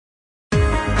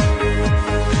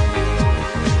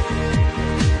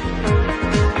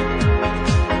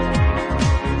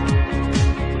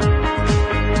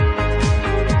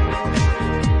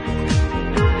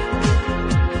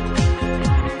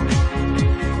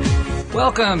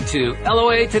Welcome to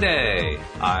LOA Today.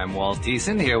 I'm Walt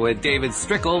Thiessen here with David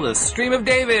Strickle, the Stream of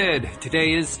David.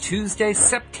 Today is Tuesday,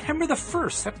 September the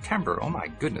 1st. September, oh my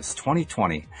goodness,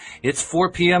 2020. It's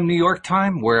 4 p.m. New York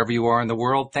time, wherever you are in the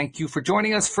world. Thank you for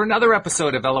joining us for another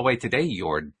episode of LOA Today,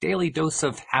 your daily dose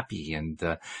of happy. And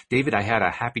David, I had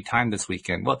a happy time this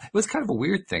weekend. Well, it was kind of a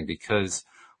weird thing because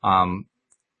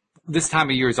this time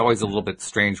of year is always a little bit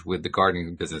strange with the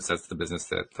gardening business. That's the business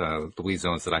that Louise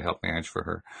owns that I help manage for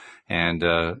her. And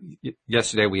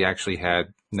yesterday we actually had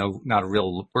not a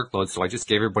real workload, so I just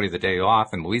gave everybody the day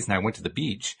off. And Louise and I went to the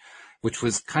beach, which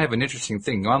was kind of an interesting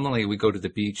thing. Normally we go to the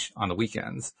beach on the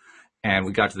weekends, and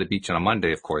we got to the beach on a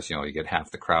Monday. Of course, you get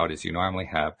half the crowd as you normally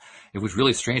have. It was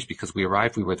really strange because we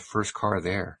arrived, we were the first car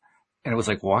there. And it was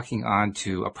like walking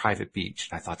onto a private beach.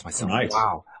 And I thought to myself, nice.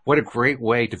 Wow, what a great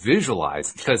way to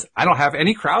visualize, because I don't have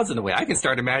any crowds in the way. I can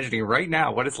start imagining right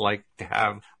now what it's like to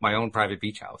have my own private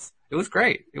beach house. It was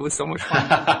great. It was so much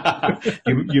fun.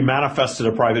 You manifested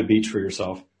a private beach for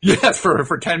yourself. Yes, for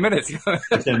 10 minutes.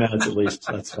 For 10 minutes at least.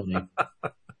 That's funny.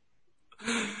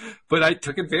 But I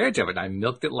took advantage of it. I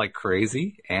milked it like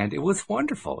crazy, and it was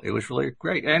wonderful. It was really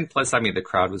great. And plus, the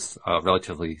crowd was a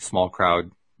relatively small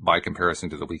crowd by comparison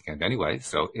to the weekend anyway.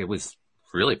 So it was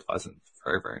really pleasant.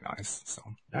 Very, very nice. So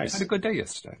nice. I had a good day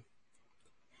yesterday.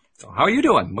 So how are you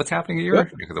doing? What's happening in your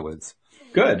neck of the woods?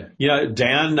 Good.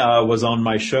 Dan was on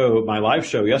my live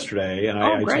show yesterday, and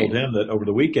I told him that over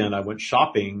the weekend I went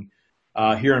shopping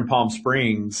here in Palm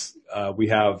Springs. We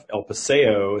have El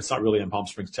Paseo. It's not really in Palm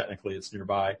Springs technically. It's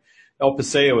nearby. El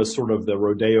Paseo is sort of the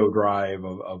Rodeo Drive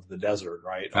of the desert,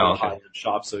 right? All the high-end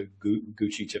shops, so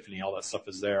Gucci, Tiffany, all that stuff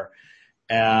is there.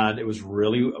 And it was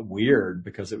really weird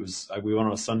because we went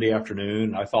on a Sunday afternoon,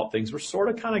 and I thought things were sort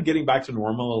of kind of getting back to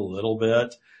normal a little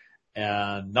bit,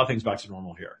 and nothing's back to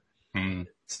normal here.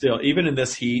 Still, even in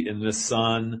this heat, in this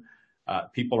sun,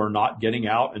 people are not getting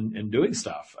out and doing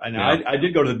stuff. And I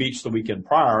did go to the beach the weekend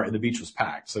prior, and the beach was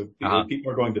packed. So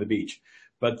people are going to the beach,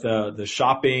 but the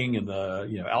shopping and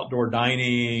the, outdoor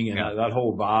dining and that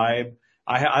whole vibe,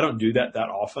 I don't do that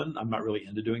often. I'm not really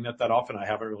into doing that often. I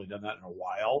haven't really done that in a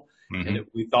while. Mm-hmm. And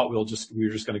we thought we were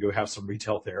just going to go have some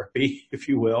retail therapy, if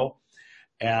you will.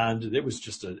 And it was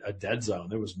just a dead zone.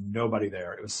 There was nobody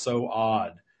there. It was so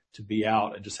odd to be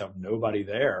out and just have nobody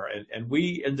there. And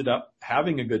we ended up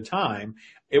having a good time.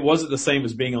 It wasn't the same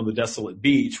as being on the desolate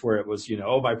beach where it was,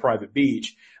 my private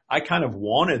beach. I kind of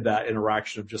wanted that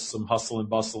interaction of just some hustle and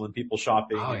bustle and people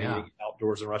shopping and eating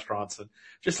outdoors in restaurants and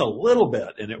just a little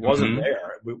bit. And it wasn't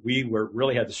there. We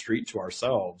really had the street to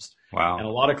ourselves. Wow. And a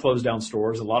lot of closed down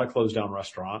stores, a lot of closed down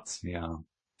restaurants. Yeah.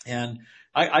 And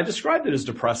I described it as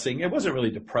depressing. It wasn't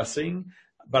really depressing,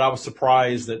 but I was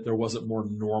surprised that there wasn't more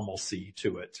normalcy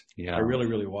to it. Yeah. I really,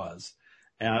 really was.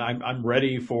 And I'm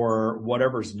ready for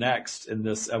whatever's next in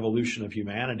this evolution of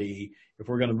humanity. If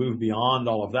we're going to move beyond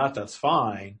all of that, that's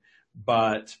fine.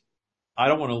 But I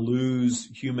don't want to lose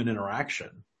human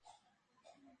interaction.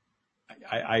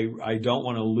 I don't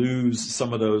want to lose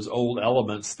some of those old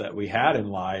elements that we had in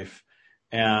life.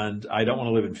 And I don't want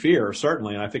to live in fear,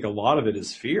 certainly. And I think a lot of it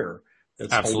is fear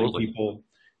that's holding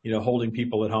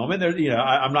people at home. And there,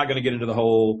 I'm not going to get into the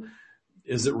whole,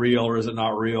 is it real or is it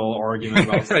not real argument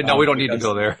about stuff. No, we don't need to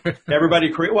go there. Everybody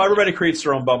creates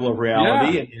their own bubble of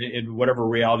reality, and whatever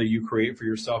reality you create for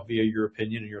yourself via your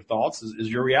opinion and your thoughts is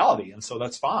your reality. And so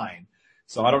that's fine.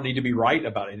 So I don't need to be right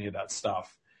about any of that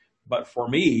stuff. But for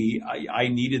me, I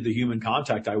needed the human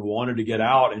contact. I wanted to get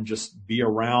out and just be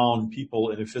around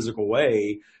people in a physical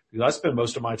way, because I spend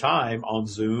most of my time on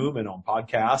Zoom and on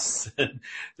podcasts and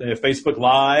Facebook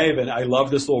Live. And I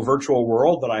love this little virtual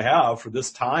world that I have for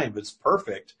this time. It's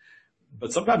perfect.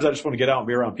 But sometimes I just want to get out and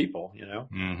be around people,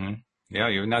 Mm-hmm. Yeah,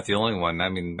 you're not the only one.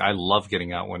 I love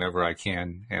getting out whenever I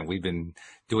can. And we've been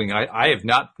doing, I have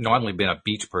not normally been a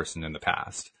beach person in the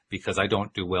past because I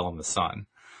don't do well in the sun.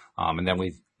 And then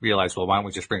we realized, well, why don't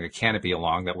we just bring a canopy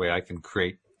along? That way I can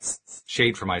create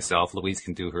shade for myself. Louise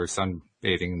can do her sunbathing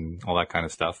and all that kind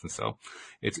of stuff. And so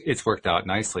it's worked out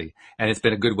nicely. And it's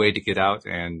been a good way to get out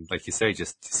and, like you say,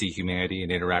 just to see humanity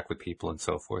and interact with people and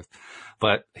so forth.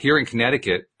 But here in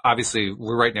Connecticut, obviously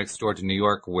we're right next door to New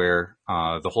York where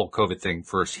the whole COVID thing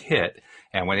first hit.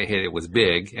 And when it hit, it was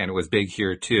big, and it was big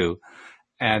here too.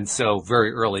 And so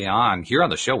very early on here on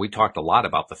the show, we talked a lot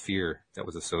about the fear that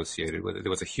was associated with it.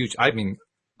 There was a huge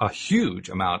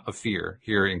amount of fear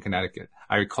here in Connecticut.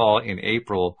 I recall in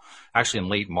April, actually in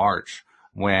late March,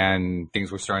 when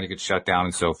things were starting to get shut down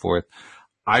and so forth,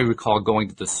 I recall going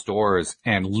to the stores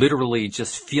and literally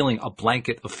just feeling a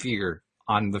blanket of fear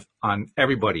on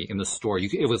everybody in the store.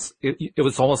 It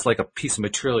was almost like a piece of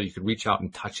material. You could reach out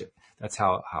and touch it. That's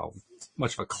how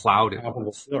much of a cloud it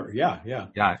was. Yeah, yeah.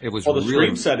 Yeah, it was Well, the really...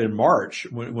 stream said in March,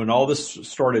 when all this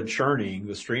started churning,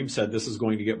 the stream said this is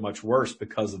going to get much worse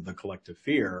because of the collective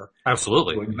fear.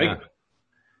 Absolutely. Yeah.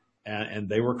 And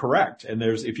they were correct. And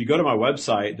if you go to my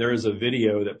website, there is a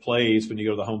video that plays when you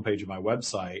go to the homepage of my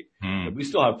website that we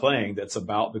still have playing that's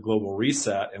about the global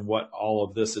reset and what all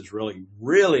of this is really,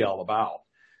 really all about.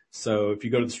 So if you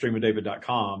go to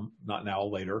thestreamofdavid.com, not now,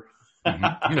 later,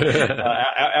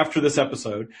 after this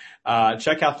episode,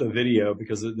 check out the video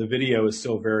because the video is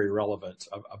still very relevant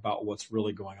about what's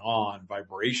really going on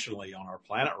vibrationally on our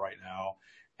planet right now.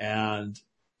 And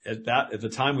at the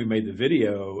time we made the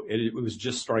video, it was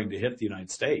just starting to hit the United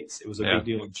States. It was a big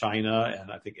deal in China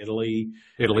and I think Italy,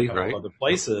 right? Other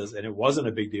places, and it wasn't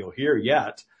a big deal here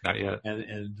yet. Not yet.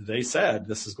 And they said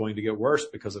this is going to get worse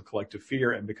because of collective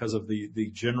fear and because of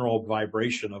the general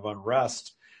vibration of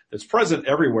unrest that's present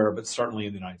everywhere, but certainly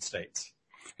in the United States.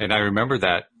 And I remember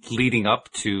that leading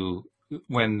up to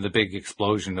when the big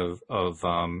explosion of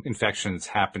infections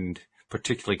happened,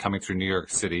 particularly coming through New York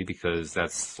City, because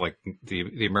that's like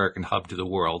the American hub to the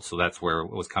world. So that's where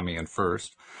it was coming in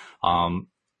first.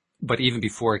 But even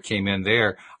before it came in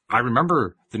there, I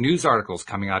remember the news articles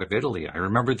coming out of Italy. I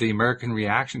remember the American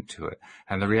reaction to it.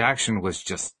 And the reaction was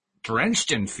just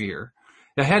drenched in fear.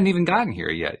 It hadn't even gotten here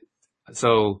yet.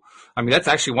 So, I mean, that's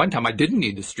actually one time I didn't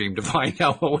need to stream to find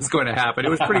out what was going to happen. It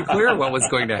was pretty clear what was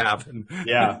going to happen.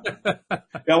 Yeah.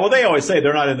 Well, they always say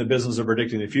they're not in the business of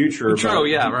predicting the future. True,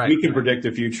 yeah, right. We can predict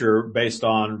the future based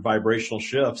on vibrational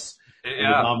shifts, and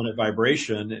the dominant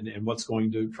vibration and what's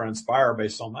going to transpire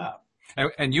based on that.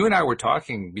 And you and I were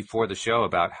talking before the show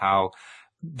about how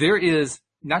there is,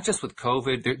 not just with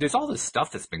COVID, there's all this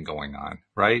stuff that's been going on,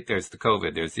 right? There's the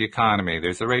COVID, there's the economy,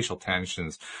 there's the racial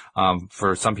tensions.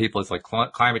 For some people, it's like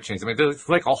climate change. I mean, there's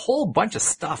like a whole bunch of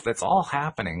stuff that's all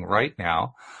happening right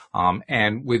now.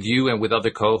 And with you and with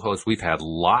other co-hosts, we've had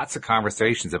lots of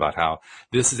conversations about how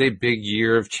this is a big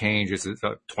year of change. This is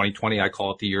 2020. I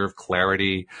call it the year of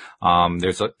clarity.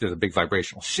 There's a big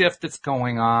vibrational shift that's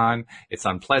going on. It's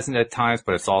unpleasant at times,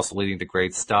 but it's also leading to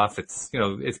great stuff. It's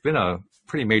been a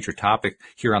pretty major topic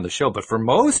here on the show, but for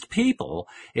most people,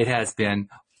 it has been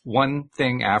one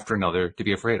thing after another to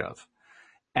be afraid of.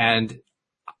 And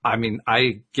I mean,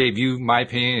 I gave you my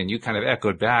opinion and you kind of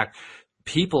echoed back.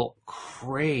 People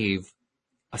crave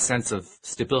a sense of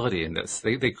stability in this.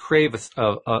 They crave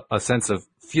a sense of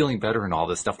feeling better in all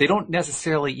this stuff. They don't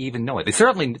necessarily even know it. They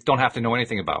certainly don't have to know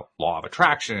anything about law of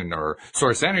attraction or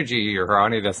source energy or how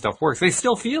any of that stuff works. They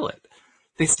still feel it.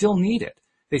 They still need it.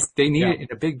 They need it in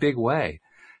a big, big way.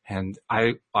 And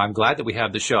I'm glad that we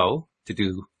have the show to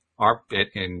do our bit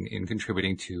in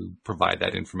contributing to provide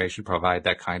that information, provide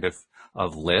that kind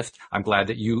of lift. I'm glad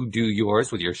that you do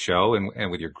yours with your show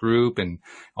and with your group and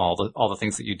all the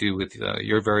things that you do with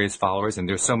your various followers. And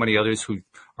there's so many others who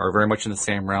are very much in the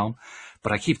same realm.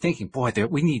 But I keep thinking, boy,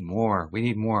 we need more. We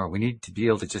need more. We need to be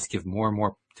able to just give more and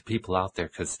more to people out there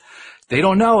because they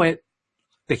don't know it.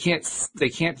 They can't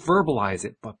verbalize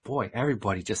it, but boy,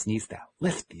 everybody just needs that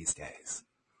lift these days.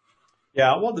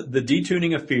 Yeah, well, the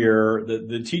detuning of fear,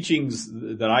 the teachings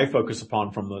that I focus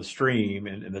upon from the stream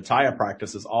and the Taya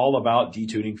practice is all about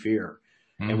detuning fear.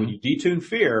 Mm-hmm. And when you detune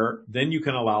fear, then you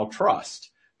can allow trust.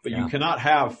 But you cannot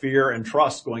have fear and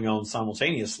trust going on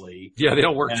simultaneously. Yeah, they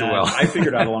don't work too well. I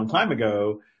figured out a long time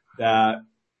ago that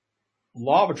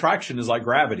law of attraction is like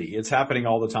gravity. It's happening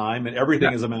all the time and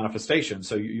everything is a manifestation.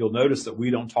 So you'll notice that we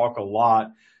don't talk a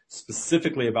lot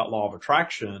specifically about law of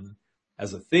attraction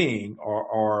as a thing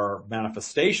or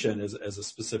manifestation as a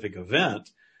specific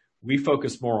event. We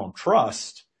focus more on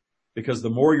trust because the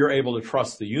more you're able to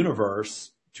trust the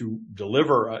universe to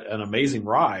deliver an amazing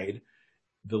ride,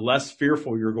 the less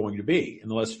fearful you're going to be.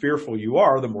 And the less fearful you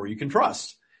are, the more you can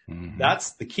trust. Mm-hmm.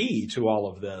 That's the key to all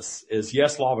of this is,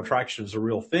 yes, law of attraction is a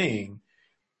real thing.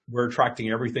 We're attracting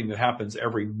everything that happens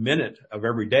every minute of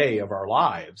every day of our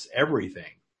lives,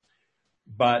 everything.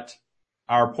 But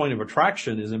our point of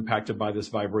attraction is impacted by this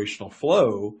vibrational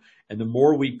flow. And the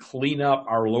more we clean up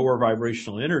our lower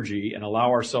vibrational energy and allow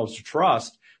ourselves to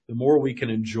trust, the more we can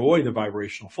enjoy the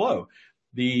vibrational flow.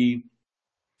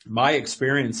 My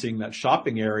experiencing that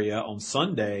shopping area on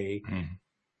Sunday,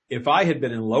 if I had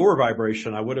been in lower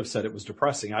vibration, I would have said it was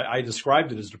depressing. I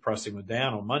described it as depressing with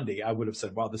Dan on Monday. I would have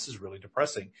said, wow, this is really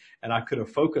depressing. And I could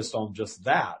have focused on just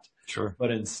that. Sure. But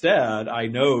instead, I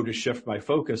know to shift my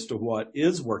focus to what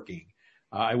is working.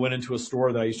 I went into a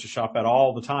store that I used to shop at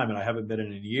all the time, and I haven't been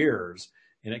in years.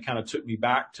 And it kind of took me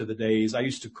back to the days I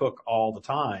used to cook all the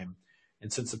time.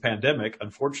 And since the pandemic,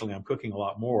 unfortunately, I'm cooking a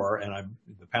lot more, and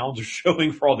the pounds are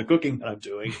showing for all the cooking that I'm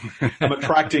doing. I'm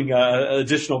attracting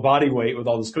additional body weight with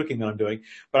all this cooking that I'm doing.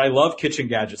 But I love kitchen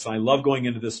gadgets, and I love going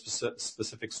into this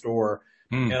specific store.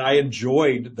 And I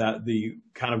enjoyed the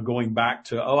kind of going back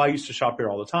to, I used to shop here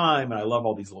all the time, and I love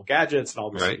all these little gadgets and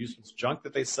all this useless junk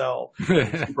that they sell,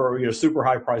 super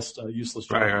high priced, useless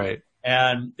junk. Right.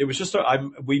 And it was just,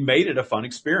 we made it a fun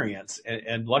experience.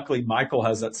 And luckily Michael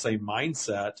has that same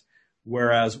mindset,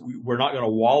 whereas we're not going to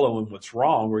wallow in what's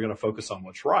wrong. We're going to focus on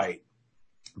what's right.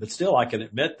 But still, I can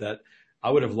admit that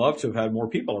I would have loved to have had more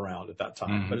people around at that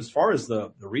time. But as far as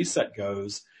the reset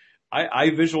goes, I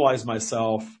visualize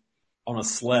myself on a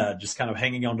sled, just kind of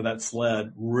hanging onto that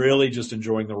sled, really just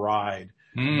enjoying the ride,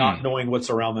 not knowing what's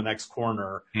around the next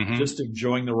corner, just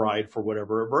enjoying the ride for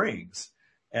whatever it brings.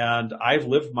 And I've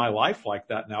lived my life like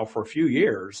that now for a few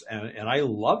years, and I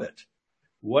love it.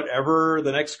 Whatever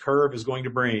the next curve is going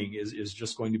to bring is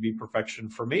just going to be perfection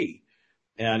for me.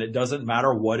 And it doesn't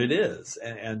matter what it is.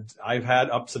 And I've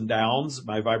had ups and downs.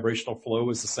 My vibrational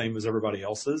flow is the same as everybody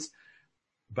else's.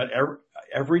 But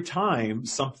every time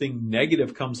something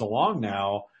negative comes along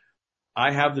now,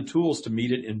 I have the tools to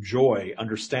meet it in joy,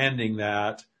 understanding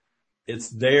that it's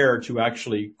there to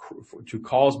actually to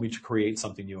cause me to create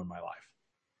something new in my life.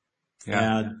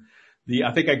 Yeah. And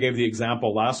I think I gave the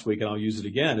example last week, and I'll use it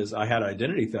again, is I had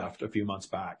identity theft a few months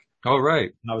back. Oh,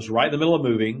 right. And I was right in the middle of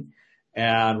moving,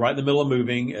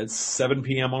 at 7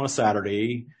 p.m. on a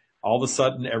Saturday, all of a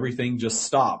sudden everything just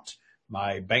stopped.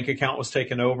 My bank account was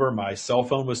taken over. My cell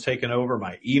phone was taken over.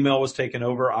 My email was taken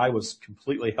over. I was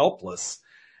completely helpless.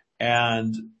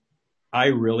 And I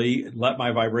really let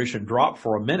my vibration drop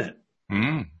for a minute.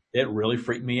 It really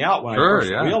freaked me out when I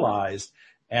first realized.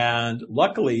 And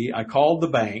luckily, I called the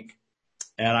bank,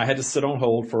 and I had to sit on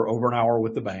hold for over an hour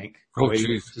with the bank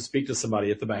to speak to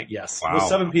somebody at the bank. Yes. Wow. Well,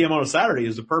 7 p.m. on a Saturday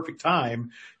is the perfect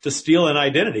time to steal an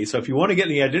identity. So if you want to get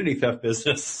in the identity theft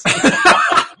business.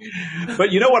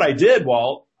 But you know what I did,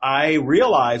 Walt? I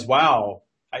realized,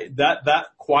 that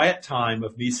quiet time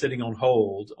of me sitting on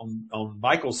hold on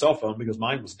Michael's cell phone, because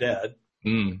mine was dead.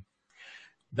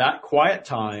 That quiet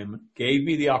time gave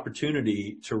me the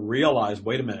opportunity to realize,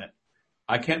 wait a minute,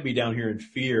 I can't be down here in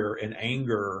fear and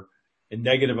anger and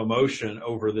negative emotion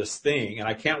over this thing. And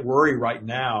I can't worry right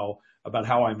now about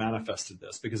how I manifested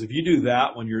this, because if you do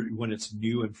that when it's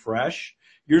new and fresh,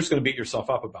 you're just going to beat yourself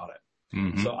up about it.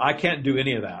 So I can't do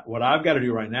any of that. What I've got to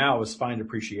do right now is find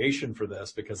appreciation for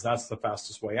this, because that's the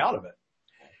fastest way out of it.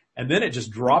 And then it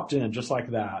just dropped in just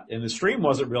like that. And the stream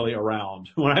wasn't really around.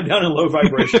 When I'm down in low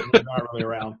vibration, they're not really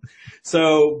around.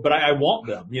 So, but I want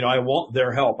them, I want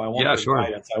their help. I want their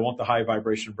guidance. I want the high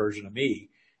vibration version of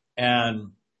me.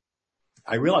 And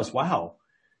I realized,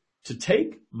 to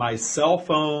take my cell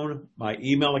phone, my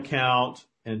email account,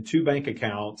 and 2 bank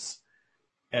accounts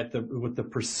with the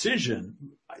precision,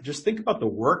 just think about the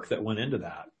work that went into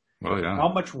that. Oh, yeah. How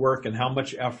much work and how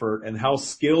much effort and how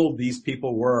skilled these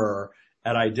people were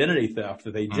at identity theft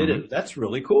that they did it. That's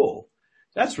really cool.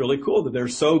 That's really cool that they're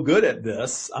so good at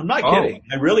this. I'm not kidding.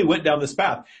 I really went down this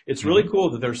path. It's really cool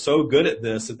that they're so good at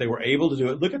this, that they were able to do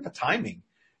it. Look at the timing.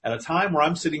 At a time where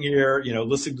I'm sitting here,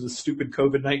 listening to the stupid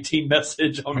COVID-19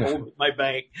 message on hold with my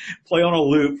bank, play on a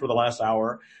loop for the last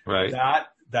hour. Right.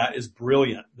 That is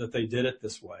brilliant that they did it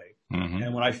this way.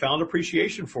 And when I found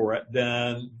appreciation for it,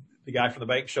 then the guy from the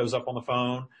bank shows up on the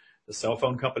phone, the cell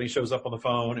phone company shows up on the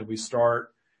phone, and we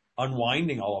start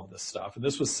unwinding all of this stuff. And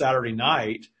this was Saturday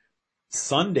night.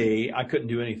 Sunday, I couldn't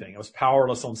do anything. I was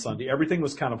powerless on Sunday. Everything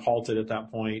was kind of halted at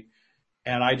that point.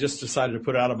 And I just decided to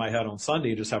put it out of my head on Sunday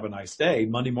and just have a nice day.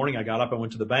 Monday morning, I got up and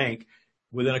went to the bank.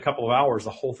 Within a couple of hours, the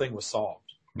whole thing was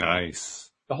solved.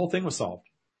 Nice. The whole thing was solved.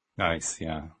 Nice,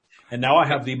 yeah. And now I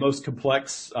have the most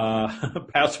complex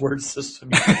password system.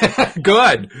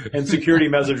 Good. And security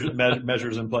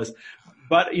measures in place.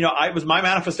 But, it was my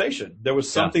manifestation. There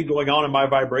was something going on in my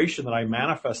vibration that I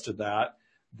manifested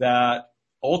that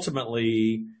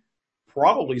ultimately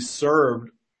probably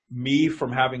served me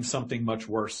from having something much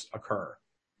worse occur.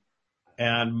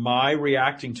 And my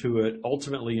reacting to it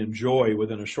ultimately in joy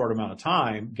within a short amount of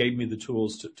time gave me the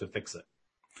tools to fix it.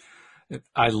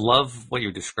 I love what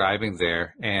you're describing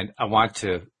there, and I want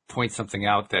to point something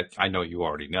out that I know you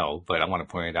already know, but I want to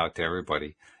point it out to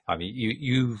everybody. I mean,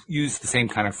 you use the same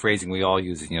kind of phrasing we all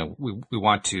use. We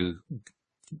want to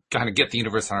kind of get the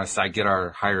universe on our side, get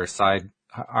our higher side,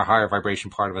 our higher vibration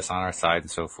part of us on our side,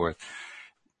 and so forth.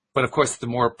 But of course, the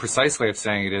more precise way of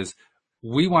saying it is,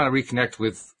 we want to reconnect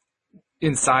with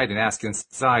inside and ask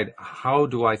inside, how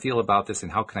do I feel about this,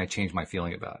 and how can I change my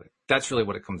feeling about it? That's really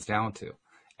what it comes down to.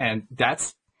 And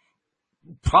that's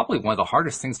probably one of the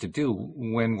hardest things to do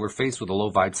when we're faced with a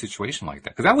low vibe situation like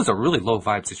that. Because that was a really low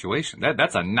vibe situation.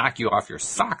 That's a knock you off your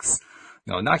socks,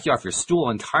 knock you off your stool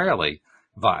entirely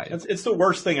vibe. It's the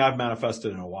worst thing I've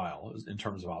manifested in a while in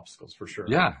terms of obstacles, for sure.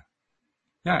 Yeah.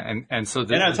 Yeah. And so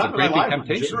there's a great big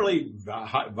temptation. Generally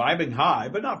vibing high,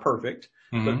 but not perfect,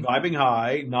 but vibing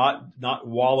high, not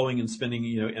wallowing and spending,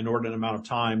 inordinate amount of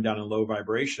time down in low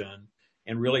vibration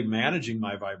and really managing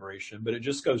my vibration. But it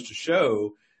just goes to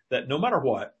show that no matter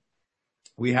what,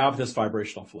 we have this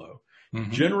vibrational flow.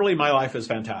 Generally, my life is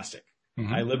fantastic.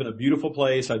 I live in a beautiful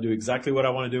place. I do exactly what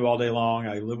I want to do all day long.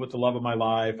 I live with the love of my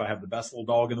life. I have the best little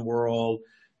dog in the world.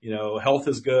 Health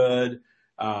is good.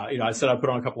 I said I put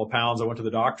on a couple of pounds. I went to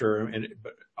the doctor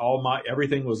but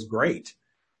everything was great.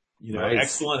 Nice.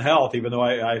 Excellent health, even though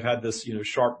I've had this,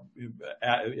 sharp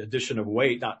addition of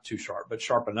weight, not too sharp, but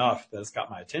sharp enough that it's got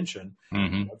my attention.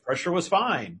 Blood pressure was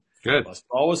fine. Good.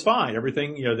 Cholesterol was fine.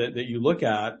 Everything, that you look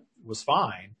at was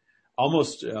fine.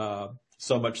 Almost,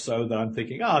 so much so that I'm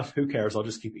thinking, who cares? I'll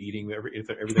just keep eating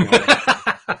everything else.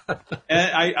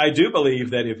 And I do believe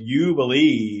that if you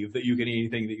believe that you can eat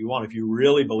anything that you want, if you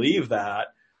really believe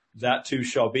that too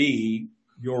shall be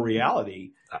your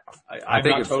reality. I'm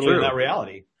not totally in that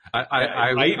reality.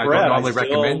 I eat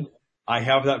bread. I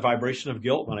have that vibration of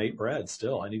guilt when I eat bread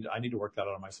still. I need to work that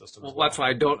out of my system. Well, that's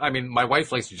why my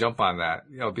wife likes to jump on that,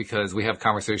 because we have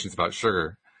conversations about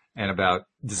sugar and about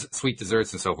sweet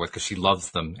desserts and so forth, because she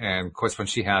loves them. And of course, when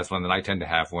she has one, then I tend to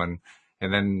have one.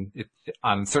 And then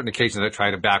on certain occasions, I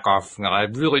try to back off. I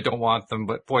really don't want them,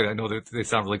 but boy, I know that they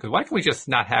sound really good. Why can't we just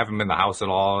not have them in the house at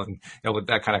all? And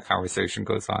that kind of conversation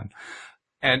goes on.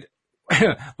 And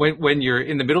when you're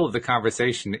in the middle of the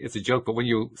conversation, it's a joke. But when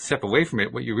you step away from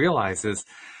it, what you realize is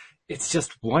it's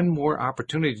just one more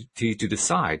opportunity to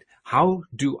decide, how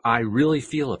do I really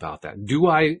feel about that? Do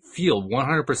I feel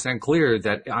 100% clear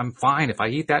that I'm fine if I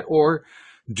eat that, or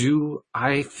do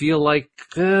I feel like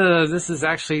this is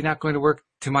actually not going to work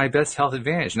to my best health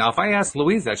advantage? Now, if I ask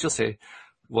Louise that, she'll say,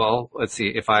 well, let's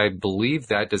see, if I believe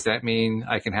that, does that mean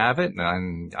I can have it?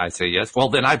 And I say yes. Well,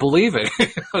 then I believe it.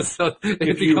 So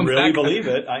if you really believe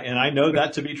it, and I know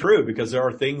that to be true, because there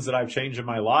are things that I've changed in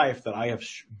my life that I have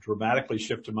dramatically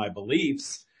shifted my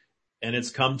beliefs, and it's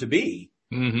come to be.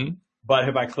 But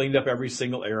have I cleaned up every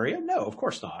single area? No, of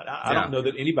course not. I don't know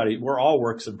that we're all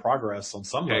works in progress on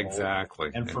some level.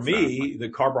 Exactly. And for me, the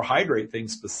carbohydrate thing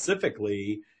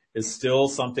specifically is still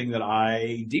something that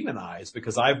I demonize,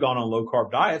 because I've gone on low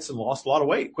carb diets and lost a lot of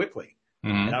weight quickly.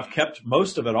 And I've kept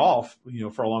most of it off,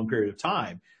 for a long period of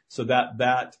time. So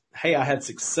that, hey, I had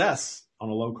success on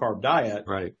a low carb diet.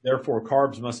 Right. Therefore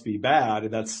carbs must be bad.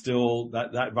 And that's still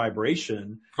that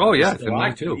vibration. Oh yeah. It's in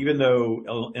mine too. Even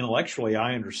though intellectually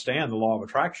I understand the law of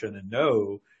attraction and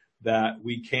know that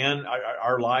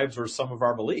our lives are some of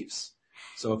our beliefs.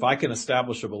 So if I can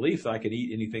establish a belief that I can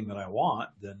eat anything that I want,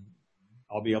 then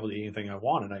I'll be able to eat anything I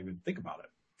want and not even think about it.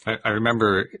 I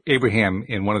remember Abraham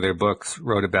in one of their books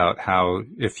wrote about how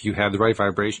if you had the right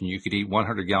vibration, you could eat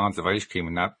 100 gallons of ice cream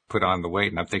and not put on the weight.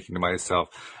 And I'm thinking to myself,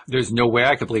 there's no way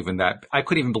I could believe in that. I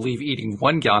couldn't even believe eating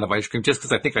 1 gallon of ice cream just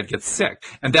because I think I'd get sick.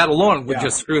 And that alone would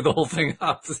just screw the whole thing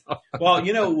up. So. Well,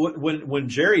 when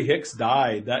Jerry Hicks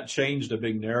died, that changed a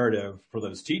big narrative for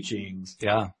those teachings.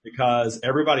 Yeah. Because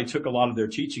everybody took a lot of their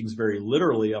teachings very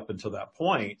literally up until that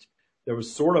point. There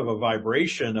was sort of a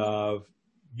vibration of,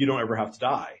 you don't ever have to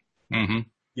die. You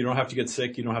don't have to get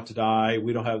sick. You don't have to die.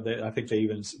 We don't have I think they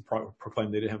even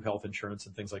proclaimed they didn't have health insurance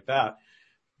and things like that.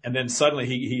 And then suddenly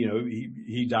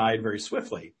he died very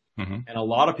swiftly. And a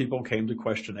lot of people came to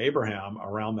question Abraham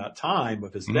around that time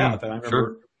with his death. And I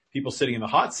remember people sitting in the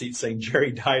hot seat saying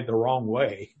Jerry died the wrong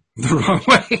way. The wrong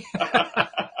way.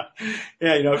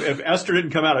 Yeah, if Esther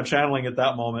didn't come out of channeling at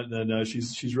that moment, then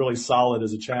she's really solid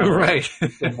as a channeler.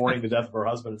 Right. Mourning the death of her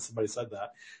husband, and somebody said that.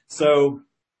 So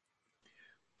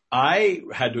I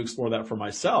had to explore that for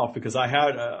myself, because I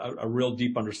had a real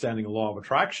deep understanding of the law of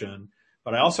attraction,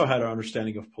 but I also had an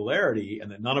understanding of polarity,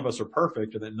 and that none of us are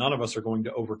perfect, and that none of us are going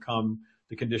to overcome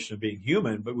the condition of being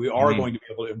human, but we are going to be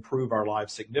able to improve our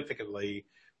lives significantly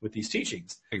with these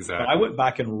teachings. Exactly. But I went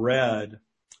back and read,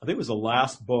 I think it was the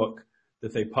last book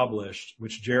that they published,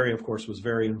 which Jerry, of course, was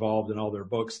very involved in all their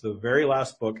books. The very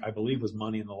last book, I believe, was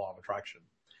Money and the Law of Attraction.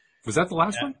 Was that the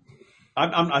last one?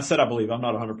 I said I believe. I'm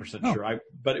not 100% sure.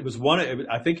 But it was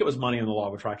I think it was Money and the Law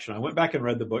of Attraction. I went back and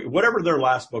read the book, whatever their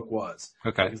last book was.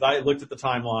 Okay. Because I looked at the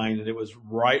timeline, and it was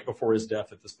right before his death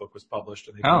that this book was published.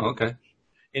 And okay.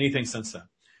 Anything since then.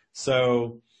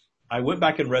 So I went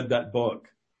back and read that book.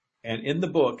 And in the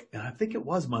book, and I think it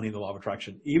was Money and the Law of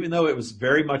Attraction, even though it was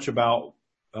very much about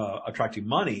attracting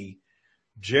money,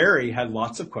 Jerry had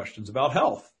lots of questions about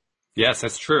health. Yes,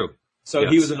 that's true. So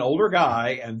yes. He was an older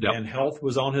guy, and health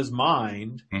was on his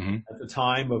mind at the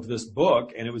time of this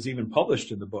book, and it was even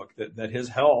published in the book that his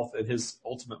health and his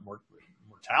ultimate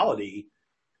mortality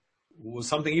was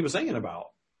something he was thinking about.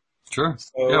 Sure.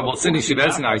 So, yeah. Well, Cindy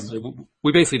Chavez and I,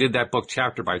 we basically did that book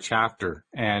chapter by chapter,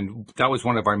 and that was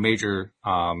one of our major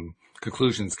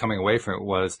conclusions coming away from it.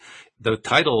 Was the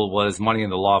title was Money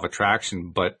and the Law of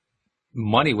Attraction, but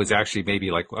money was actually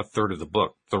maybe like a third of the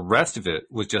book. The rest of it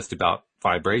was just about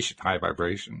vibration, high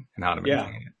vibration, and how to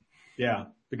maintain it. Yeah.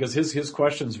 Because his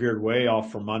questions veered way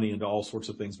off from money into all sorts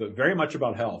of things, but very much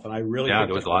about health. And I really there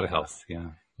was a lot of health. Yeah.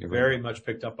 Very much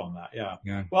picked up on that.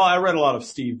 Yeah. Well, I read a lot of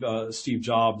Steve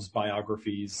Jobs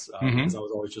biographies because I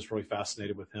was always just really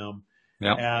fascinated with him.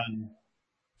 Yeah. And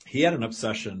he had an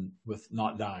obsession with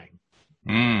not dying.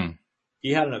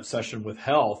 He had an obsession with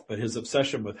health, but his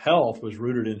obsession with health was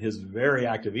rooted in his very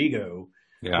active ego,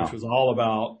 which was all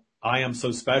about, I am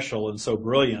so special and so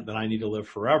brilliant that I need to live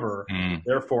forever.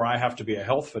 Therefore, I have to be a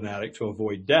health fanatic to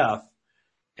avoid death.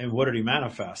 And what did he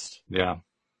manifest? Yeah.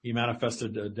 He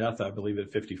manifested a death, I believe,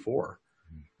 at 54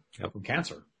 from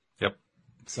cancer. Yep.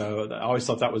 So I always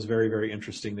thought that was very, very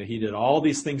interesting that he did all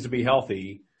these things to be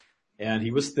healthy, and he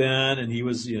was thin, and he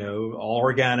was, all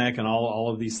organic and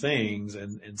all of these things,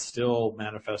 and still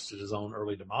manifested his own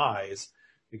early demise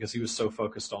because he was so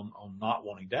focused on not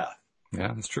wanting death.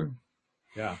 Yeah, that's true.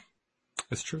 Yeah.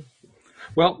 That's true.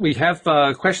 Well, we have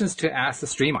questions to ask the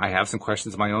stream. I have some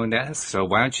questions of my own to ask. So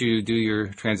why don't you do your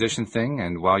transition thing?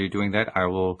 And while you're doing that, I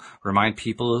will remind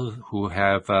people who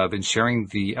have been sharing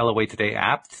the LOA Today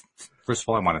app. First of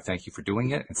all, I want to thank you for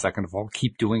doing it. And second of all,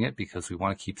 keep doing it because we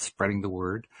want to keep spreading the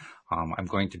word. I'm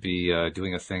going to be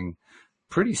doing a thing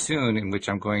pretty soon in which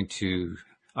I'm going to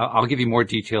I'll give you more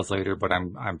details later, but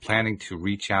I'm planning to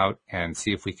reach out and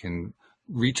see if we can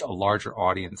reach a larger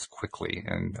audience quickly.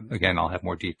 And again, I'll have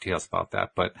more details about that.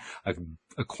 But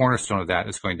a cornerstone of that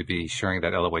is going to be sharing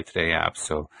that LOA Today app.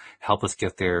 So help us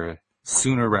get there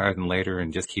sooner rather than later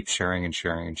and just keep sharing and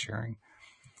sharing and sharing.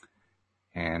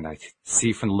 And I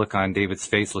see from the look on David's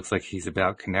face, looks like he's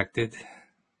about connected.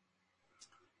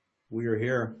 We are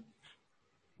here.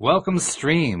 Welcome,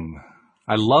 stream.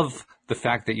 I love the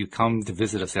fact that you come to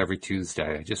visit us every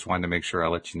Tuesday. I just wanted to make sure I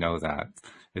let you know that.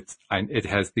 It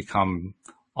has become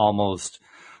almost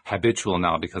habitual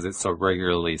now because it's so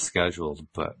regularly scheduled.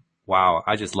 But wow,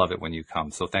 I just love it when you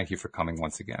come. So thank you for coming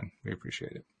once again. We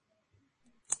appreciate it.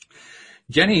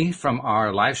 Jenny from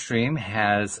our live stream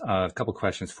has a couple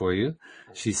questions for you.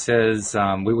 She says,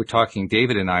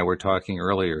 David and I were talking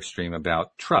earlier stream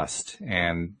about trust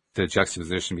and the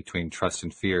juxtaposition between trust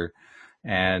and fear.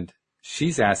 And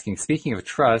she's asking, speaking of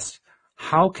trust,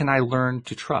 how can I learn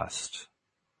to trust?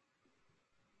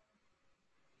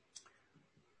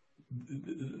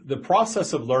 The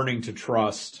process of learning to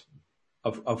trust,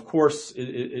 of course,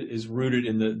 is rooted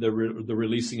in the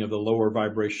releasing of the lower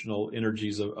vibrational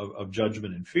energies of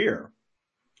judgment and fear.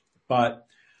 But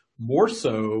more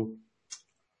so,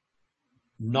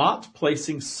 not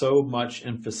placing so much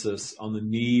emphasis on the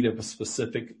need of a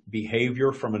specific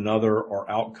behavior from another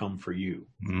or outcome for you.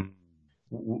 Mm-hmm.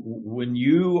 When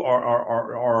you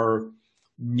are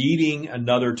needing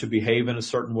another to behave in a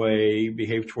certain way,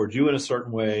 behave towards you in a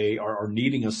certain way, or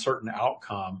needing a certain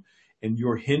outcome, and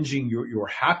you're hinging your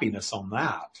happiness on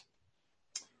that,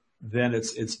 then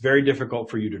it's very difficult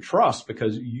for you to trust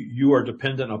because you are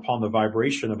dependent upon the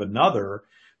vibration of another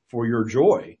for your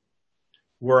joy.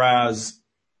 Whereas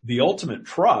the ultimate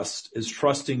trust is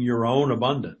trusting your own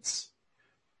abundance,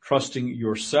 trusting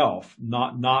yourself,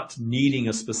 not needing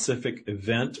a specific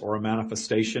event or a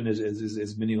manifestation,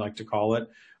 as many like to call it,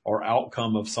 or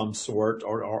outcome of some sort,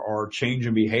 or change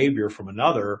in behavior from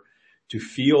another to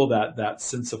feel that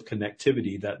sense of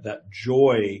connectivity, that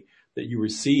joy that you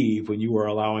receive when you are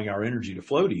allowing our energy to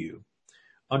flow to you.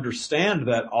 Understand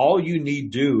that all you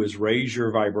need do is raise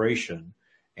your vibration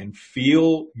and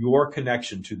feel your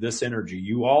connection to this energy.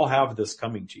 You all have this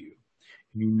coming to you.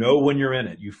 You know when you're in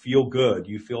it. You feel good.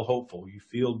 You feel hopeful. You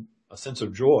feel a sense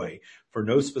of joy for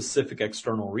no specific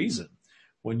external reason.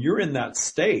 When you're in that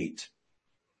state,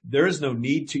 there is no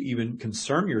need to even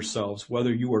concern yourselves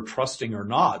whether you are trusting or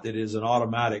not. It is an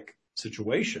automatic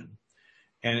situation.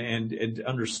 And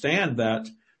understand that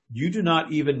you do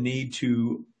not even need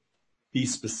to be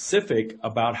specific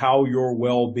about how your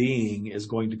well-being is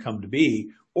going to come to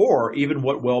be, or even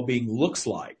what well-being looks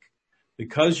like.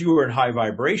 Because you are in high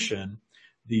vibration,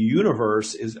 the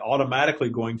universe is automatically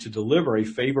going to deliver a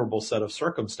favorable set of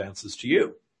circumstances to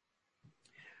you.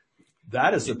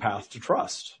 That is the path to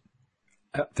trust.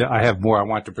 I have more I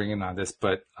want to bring in on this,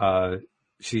 but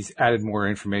she's added more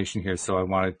information here, so I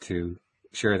wanted to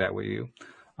share that with you.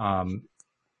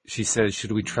 She says,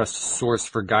 should we trust source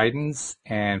for guidance?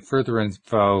 And further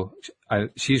info,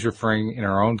 she's referring in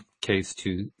her own case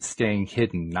to staying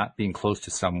hidden, not being close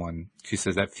to someone. She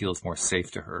says that feels more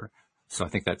safe to her. So I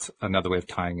think that's another way of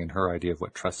tying in her idea of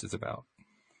what trust is about.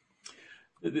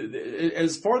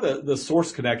 As for the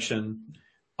source connection,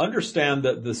 understand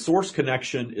that the source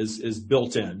connection is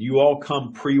built in. You all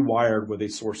come pre-wired with a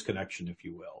source connection, if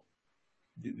you will.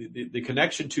 The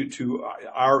connection to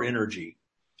our energy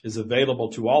is available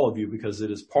to all of you because it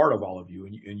is part of all of you,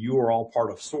 and you are all part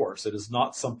of source. It is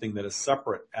not something that is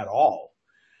separate at all.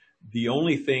 The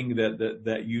only thing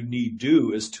that you need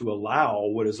do is to allow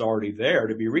what is already there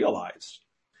to be realized.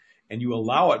 And you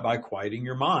allow it by quieting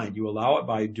your mind. You allow it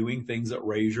by doing things that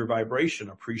raise your vibration,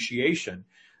 appreciation,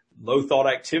 low thought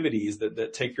activities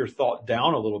that take your thought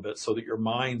down a little bit so that your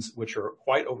minds, which are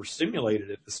quite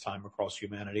overstimulated at this time across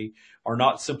humanity, are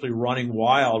not simply running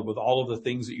wild with all of the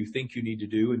things that you think you need to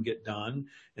do and get done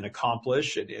and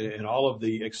accomplish and all of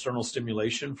the external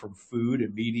stimulation from food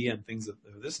and media and things of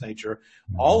this nature.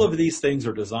 All of these things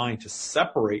are designed to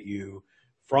separate you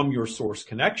from your source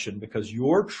connection, because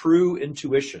your true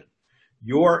intuition,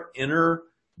 your inner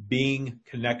being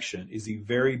connection, is the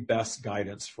very best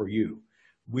guidance for you.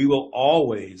 We will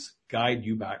always guide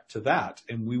you back to that,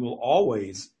 and we will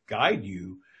always guide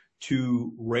you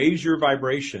to raise your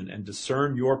vibration and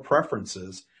discern your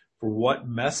preferences for what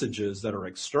messages that are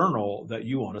external that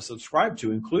you want to subscribe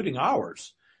to, including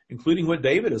ours, including what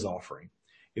David is offering.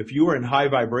 If you are in high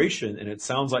vibration and it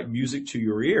sounds like music to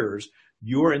your ears,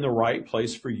 you are in the right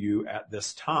place for you at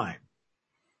this time.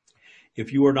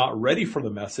 If you are not ready for the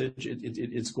message,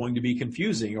 it's going to be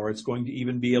confusing, or it's going to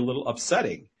even be a little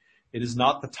upsetting. It is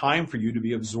not the time for you to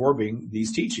be absorbing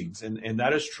these teachings. And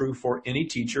that is true for any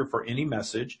teacher, for any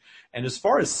message. And as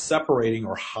far as separating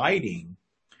or hiding,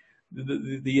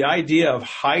 the idea of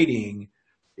hiding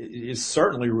is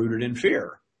certainly rooted in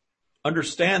fear.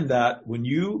 Understand that when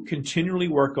you continually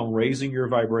work on raising your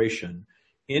vibration,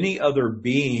 any other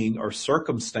being or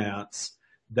circumstance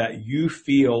that you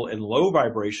feel in low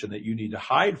vibration that you need to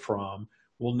hide from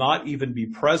will not even be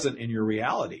present in your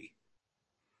reality.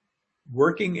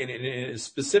 Working in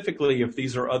specifically if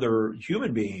these are other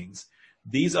human beings,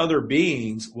 these other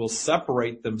beings will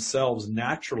separate themselves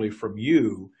naturally from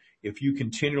you if you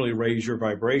continually raise your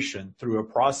vibration through a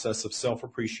process of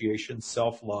self-appreciation,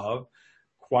 self-love,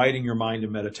 quieting your mind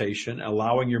in meditation,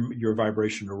 allowing your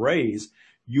vibration to raise.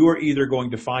 You are either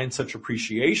going to find such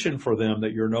appreciation for them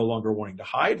that you're no longer wanting to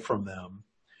hide from them,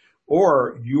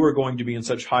 or you are going to be in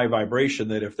such high vibration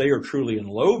that if they are truly in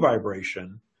low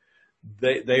vibration,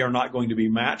 they are not going to be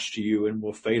matched to you and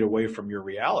will fade away from your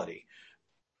reality.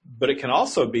 But it can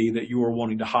also be that you are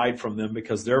wanting to hide from them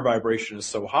because their vibration is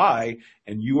so high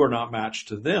and you are not matched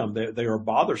to them. They are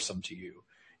bothersome to you.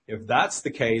 If that's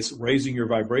the case, raising your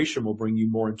vibration will bring you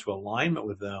more into alignment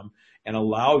with them and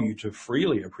allow you to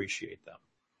freely appreciate them.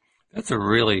 That's a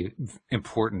really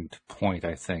important point,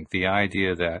 I think. The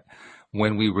idea that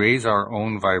when we raise our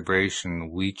own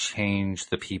vibration, we change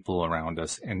the people around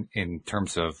us in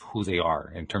terms of who they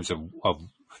are, in terms of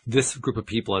this group of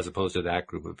people as opposed to that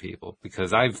group of people.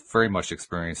 Because I've very much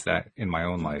experienced that in my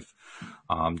own life.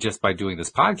 Just by doing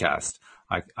this podcast,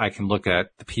 I can look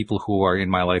at the people who are in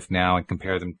my life now and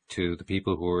compare them to the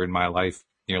people who were in my life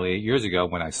nearly 8 years ago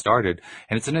when I started.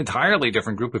 And it's an entirely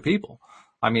different group of people.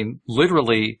 I mean,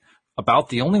 literally about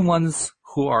the only ones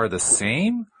who are the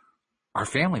same are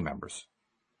family members.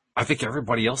 I think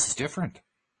everybody else is different.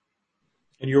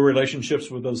 And your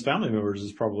relationships with those family members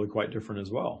is probably quite different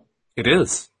as well. It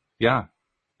is, yeah.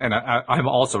 And I'm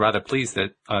also rather pleased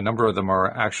that a number of them are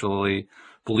actually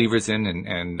believers in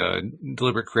and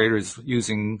deliberate creators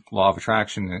using law of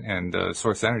attraction and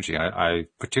source energy. I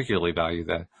particularly value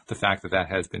the fact that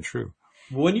has been true.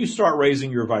 When you start raising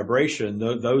your vibration,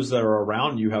 those that are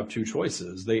around you have two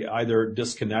choices. They either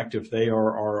disconnect if they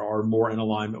are more in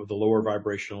alignment with the lower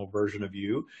vibrational version of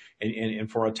you.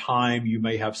 And for a time, you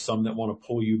may have some that want to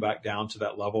pull you back down to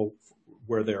that level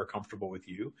where they are comfortable with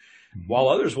you, while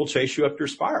others will chase you up your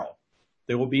spiral.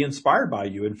 They will be inspired by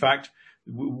you. In fact,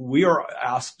 we are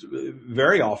asked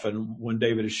very often when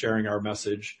David is sharing our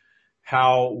message,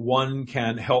 how one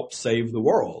can help save the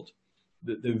world.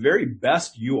 The very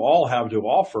best you all have to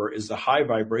offer is the high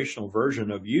vibrational version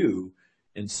of you,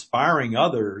 inspiring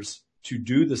others to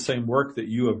do the same work that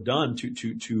you have done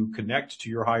to connect to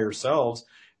your higher selves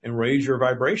and raise your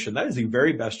vibration. That is the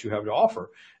very best you have to offer.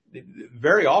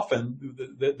 Very often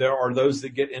there are those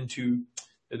that get into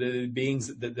the beings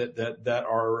that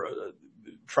are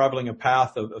traveling a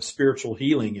path of spiritual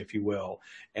healing, if you will,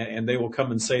 and they will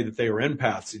come and say that they are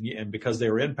empaths, and because they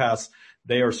are empaths,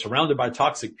 they are surrounded by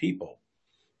toxic people.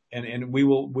 And we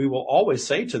will always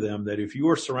say to them that if you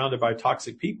are surrounded by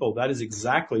toxic people, that is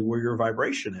exactly where your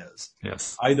vibration is.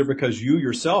 Yes. Either because you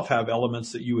yourself have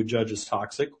elements that you would judge as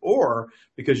toxic, or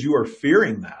because you are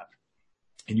fearing that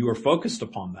and you are focused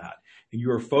upon that, and you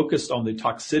are focused on the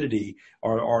toxicity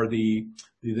or the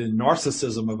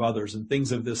narcissism of others and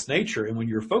things of this nature. And when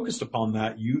you're focused upon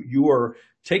that, you are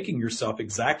taking yourself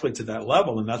exactly to that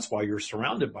level, and that's why you're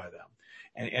surrounded by them.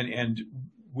 And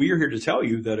we are here to tell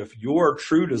you that if your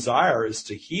true desire is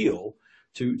to heal,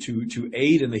 to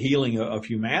aid in the healing of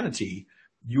humanity,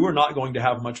 you are not going to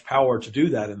have much power to do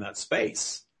that in that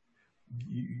space.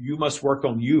 You must work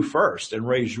on you first and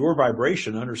raise your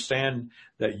vibration. Understand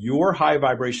that your high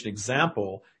vibration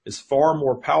example is far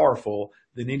more powerful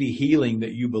than any healing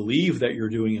that you believe that you're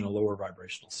doing in a lower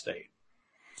vibrational state.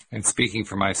 And speaking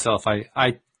for myself,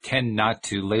 I tend not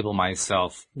to label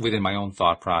myself within my own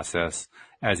thought process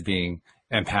as being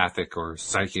empathic or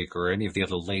psychic or any of the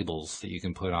other labels that you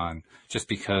can put on, just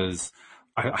because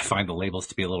I find the labels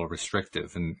to be a little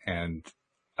restrictive, and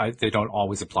they don't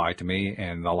always apply to me.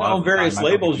 And a lot of various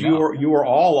labels, you are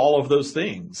all of those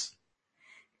things.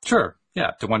 Sure.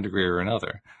 Yeah. To one degree or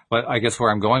another. But I guess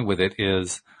where I'm going with it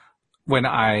is when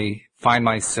I find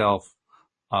myself,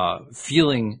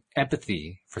 feeling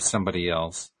empathy for somebody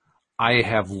else, I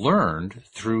have learned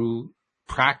through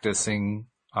practicing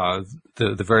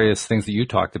the various things that you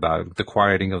talked about, the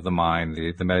quieting of the mind,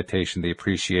 the meditation, the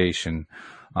appreciation.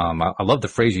 I love the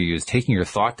phrase you used, taking your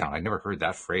thought down. I never heard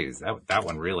that phrase. That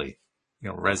one really,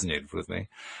 resonated with me.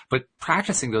 But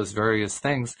practicing those various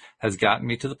things has gotten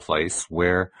me to the place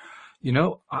where,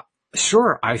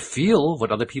 sure, I feel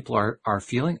what other people are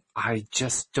feeling. I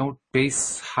just don't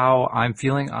base how I'm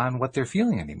feeling on what they're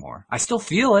feeling anymore. I still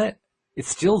feel it. It's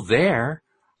still there.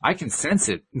 I can sense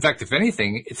it. In fact, if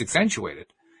anything, it's accentuated.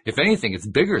 If anything, it's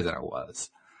bigger than it was.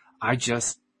 I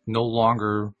just no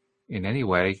longer in any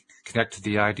way connect to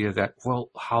the idea that, well,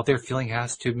 how they're feeling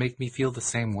has to make me feel the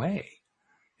same way.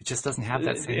 It just doesn't have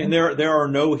that same. And there are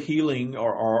no healing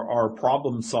or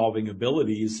problem solving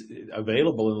abilities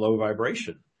available in low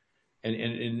vibration.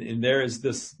 And there is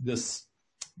this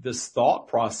thought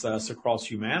process across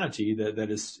humanity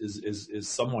that is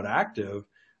somewhat active,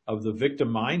 of the victim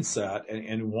mindset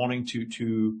and wanting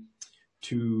to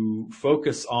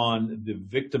focus on the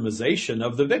victimization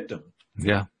of the victim.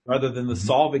 Yeah. Rather than the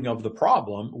solving of the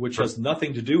problem, which has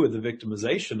nothing to do with the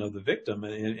victimization of the victim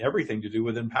and everything to do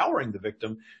with empowering the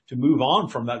victim to move on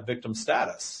from that victim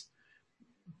status.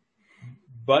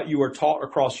 But you are taught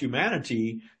across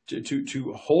humanity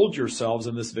to hold yourselves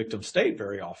in this victim state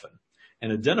very often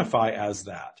and identify as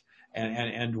that.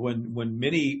 And when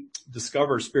many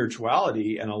discover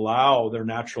spirituality and allow their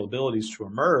natural abilities to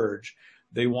emerge,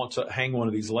 they want to hang one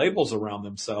of these labels around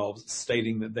themselves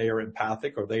stating that they are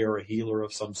empathic, or they are a healer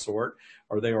of some sort,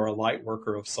 or they are a light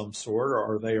worker of some sort,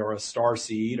 or they are a star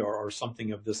seed or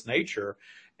something of this nature.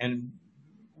 And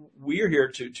we are here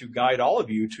to guide all of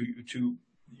you to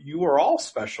you are all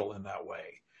special in that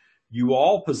way. You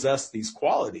all possess these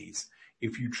qualities.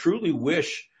 If you truly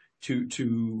wish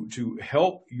to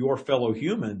help your fellow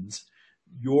humans,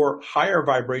 your higher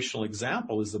vibrational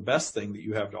example is the best thing that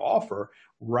you have to offer,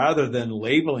 rather than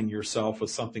labeling yourself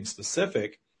with something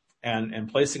specific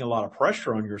and placing a lot of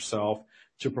pressure on yourself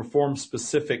to perform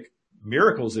specific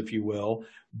miracles, if you will,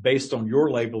 based on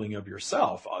your labeling of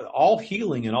yourself. All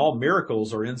healing and all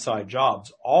miracles are inside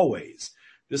jobs, always.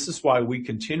 This is why we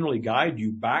continually guide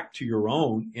you back to your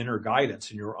own inner guidance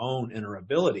and your own inner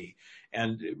ability.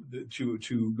 And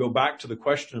to go back to the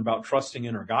question about trusting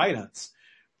inner guidance,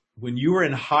 when you are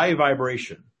in high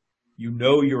vibration, you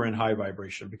know you're in high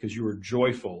vibration because you are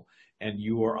joyful and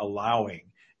you are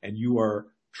allowing and you are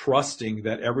trusting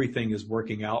that everything is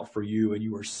working out for you, and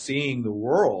you are seeing the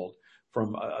world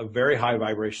from a very high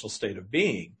vibrational state of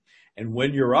being. And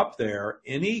when you're up there,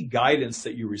 any guidance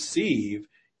that you receive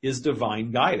is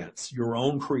divine guidance, your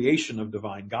own creation of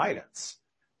divine guidance.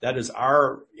 That is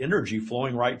our energy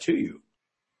flowing right to you.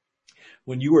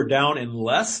 When you are down in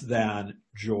less than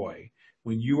joy,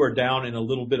 when you are down in a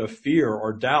little bit of fear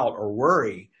or doubt or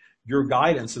worry, your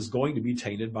guidance is going to be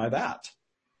tainted by that.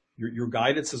 Your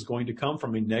guidance is going to come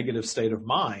from a negative state of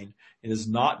mind and is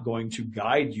not going to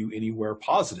guide you anywhere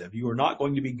positive. You are not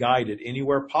going to be guided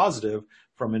anywhere positive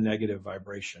from a negative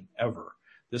vibration, ever.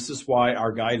 This is why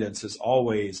our guidance is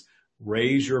always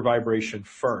raise your vibration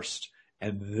first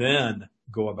and then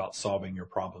go about solving your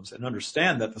problems, and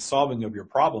understand that the solving of your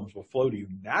problems will flow to you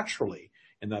naturally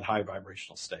in that high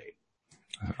vibrational state.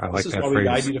 I like this is that why phrase. we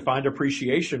guide you to find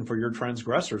appreciation for your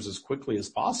transgressors as quickly as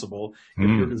possible if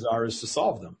your desire is to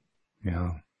solve them.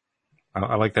 Yeah.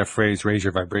 I like that phrase, raise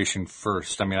your vibration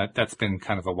first. I mean, that's been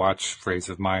kind of a watch phrase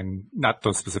of mine, not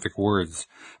those specific words,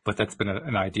 but that's been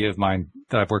an idea of mine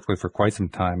that I've worked with for quite some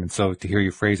time. And so to hear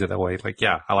you phrase it that way, like,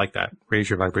 yeah, I like that. Raise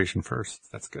your vibration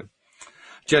first. That's good.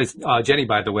 Jenny,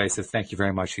 by the way, says thank you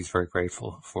very much. She's very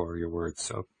grateful for your words.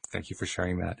 So thank you for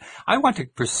sharing that. I want to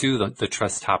pursue the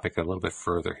trust topic a little bit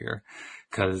further here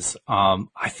because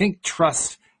I think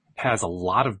trust has a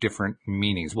lot of different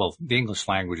meanings. Well, the English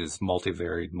language is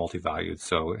multivariate, multivalued,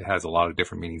 so it has a lot of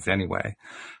different meanings anyway.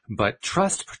 But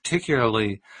trust,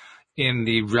 particularly in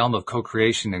the realm of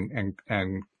co-creation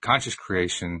and conscious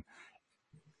creation,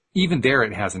 even there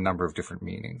it has a number of different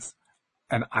meanings.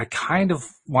 And I kind of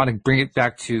want to bring it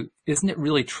back to, isn't it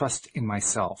really trust in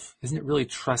myself? Isn't it really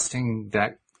trusting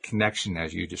that connection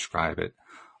as you describe it?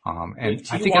 And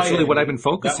I think that's really what I've been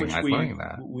focusing on, learning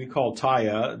that. We call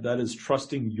Taya, that is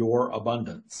trusting your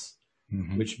abundance,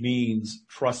 which means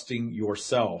trusting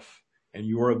yourself and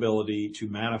your ability to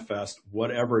manifest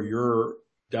whatever your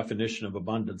definition of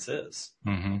abundance is.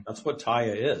 That's what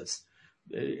Taya is.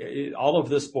 All of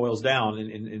this boils down,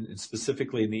 and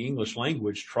specifically in the English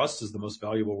language, trust is the most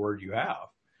valuable word you have.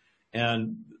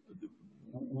 And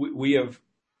we have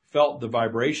felt the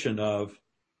vibration of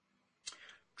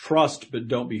trust, but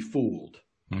don't be fooled.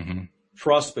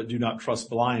 Trust, but do not trust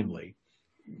blindly.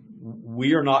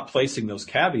 We are not placing those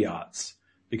caveats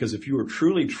because if you are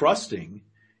truly trusting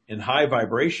in high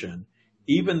vibration,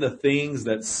 even the things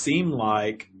that seem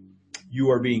like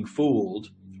you are being fooled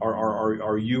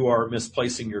or you are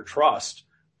misplacing your trust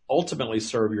ultimately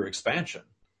serve your expansion.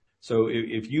 So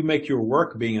if you make your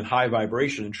work being in high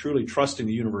vibration and truly trusting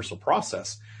the universal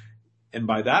process, and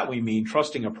by that we mean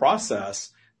trusting a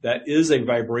process that is a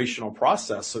vibrational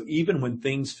process. So even when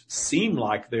things seem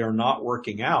like they are not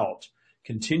working out,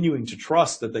 continuing to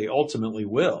trust that they ultimately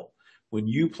will. When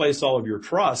you place all of your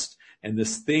trust and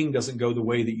this thing doesn't go the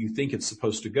way that you think it's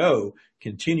supposed to go,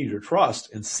 continue to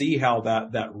trust and see how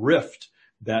that rift,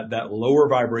 that lower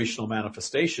vibrational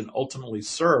manifestation ultimately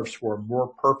serves for a more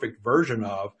perfect version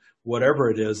of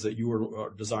whatever it is that you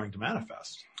are desiring to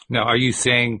manifest. Now, are you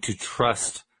saying to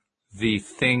trust the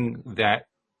thing that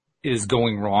is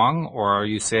going wrong, or are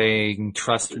you saying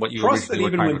trust what you trust that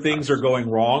even when things are going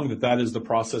wrong, that is the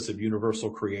process of universal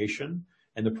creation,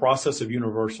 and the process of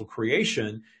universal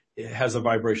creation has a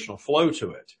vibrational flow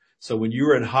to it. So when you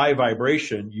are in high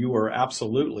vibration, you are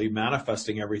absolutely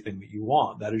manifesting everything that you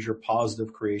want. That is your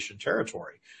positive creation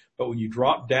territory. But when you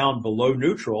drop down below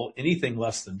neutral, anything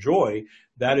less than joy,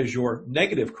 that is your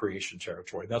negative creation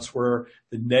territory. That's where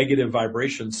the negative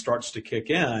vibration starts to kick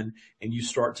in and you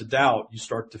start to doubt, you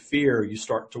start to fear, you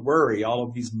start to worry. All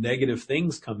of these negative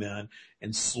things come in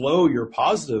and slow your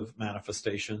positive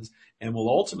manifestations and will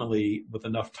ultimately, with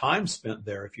enough time spent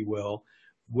there, if you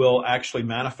will actually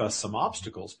manifest some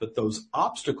obstacles. But those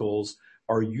obstacles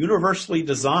are universally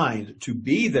designed to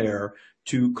be there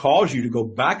to cause you to go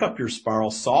back up your spiral,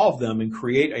 solve them, and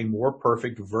create a more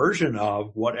perfect version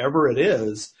of whatever it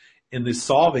is in the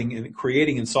solving and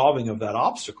creating and solving of that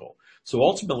obstacle. So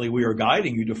ultimately, we are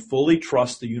guiding you to fully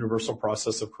trust the universal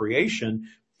process of creation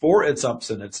for its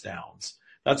ups and its downs.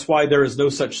 That's why there is no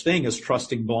such thing as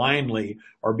trusting blindly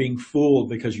or being fooled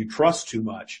because you trust too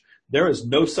much. There is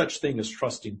no such thing as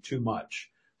trusting too much.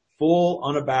 Full,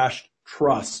 unabashed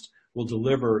trust will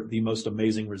deliver the most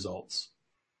amazing results.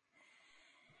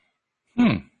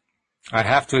 I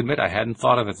have to admit, I hadn't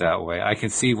thought of it that way. I can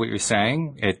see what you're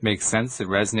saying. It makes sense. It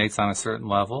resonates on a certain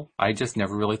level. I just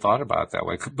never really thought about it that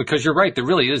way. Because you're right, there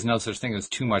really is no such thing as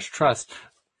too much trust.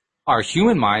 Our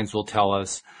human minds will tell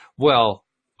us, well,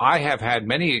 I have had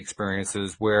many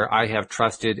experiences where I have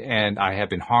trusted and I have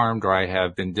been harmed or I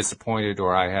have been disappointed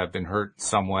or I have been hurt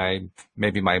some way.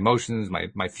 Maybe my emotions,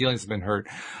 my feelings have been hurt.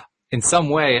 In some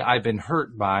way, I've been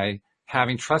hurt by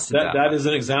having trusted that. That is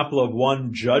an example of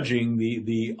one judging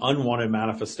the unwanted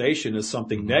manifestation as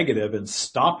something negative and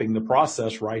stopping the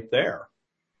process right there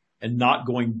and not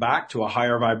going back to a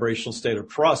higher vibrational state of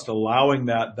trust, allowing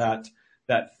that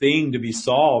thing to be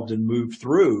solved and moved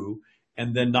through.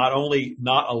 And then not only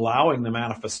not allowing the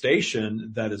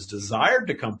manifestation that is desired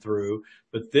to come through,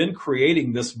 but then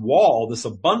creating this wall, this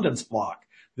abundance block.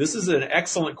 This is an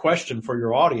excellent question for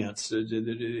your audience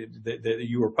that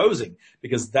you are posing,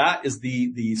 because that is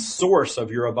the source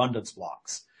of your abundance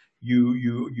blocks.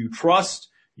 You trust,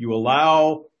 you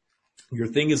allow, your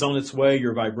thing is on its way,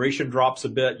 your vibration drops a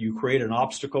bit, you create an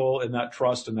obstacle in that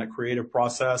trust and that creative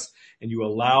process, and you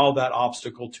allow that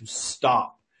obstacle to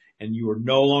stop. And you are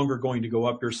no longer going to go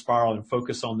up your spiral and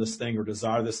focus on this thing or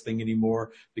desire this thing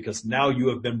anymore, because now you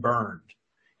have been burned.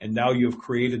 And now you have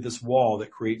created this wall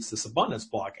that creates this abundance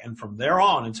block. And from there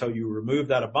on, until you remove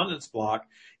that abundance block,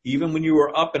 even when you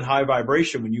are up in high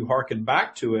vibration, when you hearken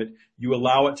back to it, you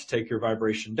allow it to take your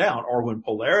vibration down. Or when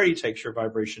polarity takes your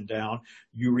vibration down,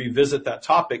 you revisit that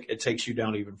topic, it takes you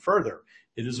down even further.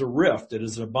 It is a rift. It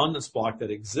is an abundance block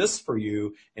that exists for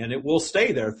you, and it will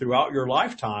stay there throughout your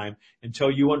lifetime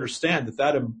until you understand that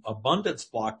that abundance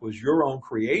block was your own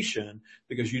creation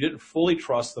because you didn't fully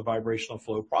trust the vibrational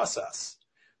flow process.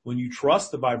 When you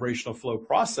trust the vibrational flow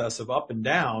process of up and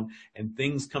down and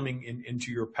things coming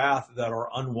into your path that are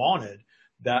unwanted,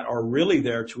 that are really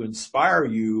there to inspire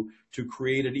you to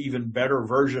create an even better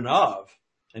version of,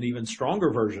 an even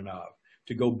stronger version of,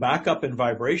 to go back up in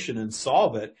vibration and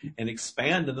solve it and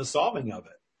expand in the solving of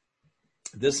it.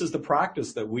 This is the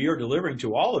practice that we are delivering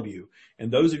to all of you.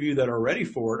 And those of you that are ready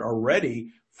for it are ready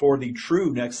for the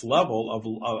true next level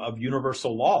of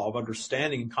universal law, of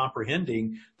understanding and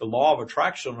comprehending the law of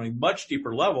attraction on a much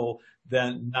deeper level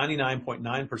than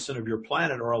 99.9% of your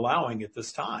planet are allowing at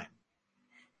this time.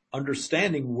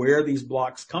 Understanding where these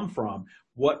blocks come from,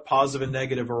 what positive and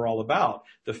negative are all about.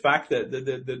 The fact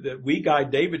that we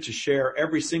guide David to share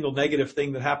every single negative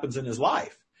thing that happens in his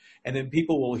life. And then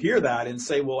people will hear that and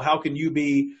say, well, how can you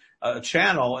be a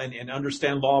channel and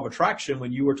understand law of attraction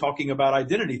when you were talking about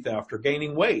identity theft or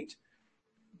gaining weight?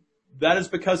 That is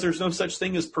because there's no such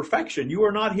thing as perfection. You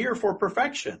are not here for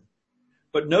perfection.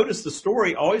 But notice the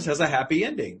story always has a happy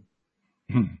ending.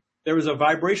 There is a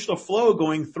vibrational flow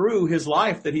going through his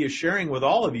life that he is sharing with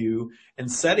all of you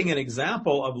and setting an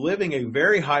example of living a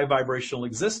very high vibrational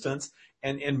existence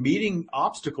and meeting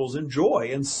obstacles in joy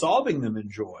and solving them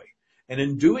in joy. And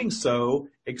in doing so,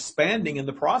 expanding in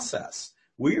the process.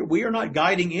 We are not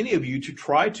guiding any of you to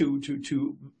try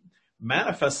to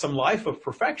manifest some life of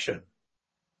perfection.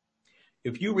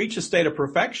 If you reach a state of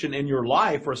perfection in your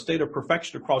life or a state of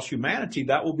perfection across humanity,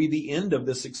 that will be the end of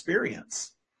this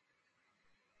experience.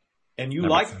 And you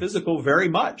like physical very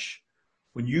much.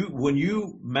 When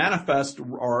you manifest,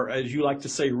 or as you like to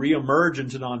say, reemerge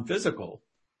into non-physical,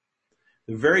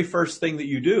 the very first thing that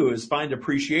you do is find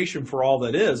appreciation for all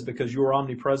that is because you are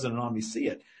omnipresent and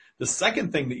omniscient. The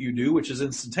second thing that you do, which is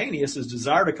instantaneous, is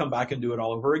desire to come back and do it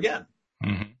all over again.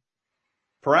 Mm-hmm.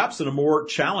 Perhaps in a more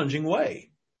challenging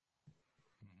way.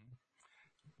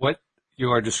 What you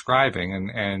are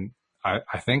describing, and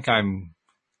I think I'm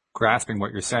grasping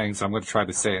what you're saying, so I'm going to try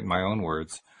to say it in my own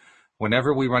words.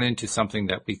 Whenever we run into something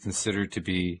that we consider to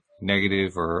be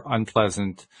negative or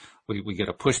unpleasant, we get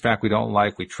a pushback we don't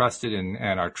like, we trusted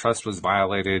and our trust was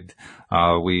violated,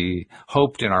 we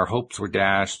hoped and our hopes were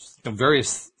dashed,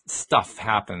 various stuff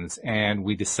happens, and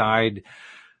we decide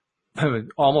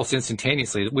almost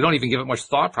instantaneously, we don't even give it much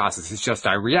thought process, it's just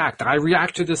I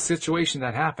react to this situation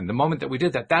that happened. The moment that we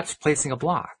did that, that's placing a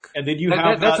block. And then you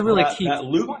have that's a really key that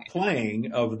loop point.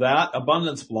 Playing of that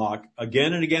abundance block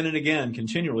again and again and again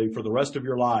continually for the rest of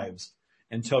your lives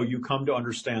until you come to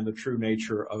understand the true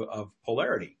nature of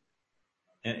polarity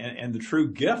and the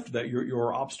true gift that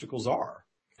your obstacles are.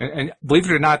 And believe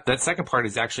it or not, that second part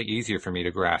is actually easier for me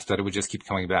to grasp, that it would just keep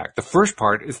coming back. The first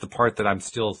part is the part that I'm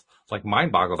still like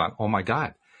mind boggled on. Oh my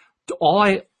God. All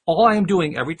I am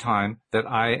doing every time that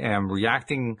I am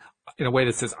reacting in a way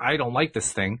that says, I don't like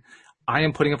this thing, I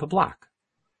am putting up a block.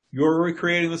 You're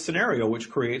recreating the scenario which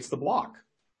creates the block.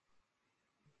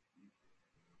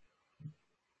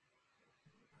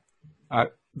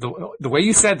 The way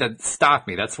you said that stopped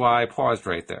me. That's why I paused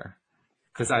right there.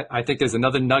 Because I think there's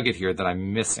another nugget here that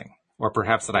I'm missing, or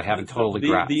perhaps that I haven't totally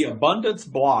grasped. The abundance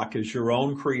block is your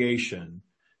own creation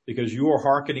because you are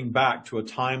hearkening back to a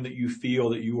time that you feel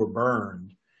that you were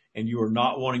burned and you are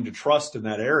not wanting to trust in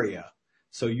that area.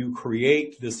 So you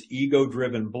create this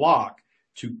ego-driven block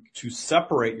to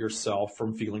separate yourself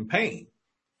from feeling pain.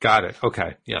 Got it.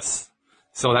 Okay. Yes.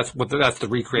 So that's the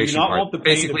recreation part.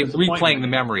 Basically, replaying the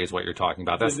memory is what you're talking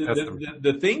about.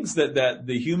 The things that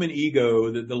the human ego,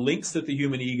 the links that the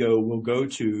human ego will go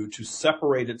to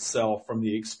separate itself from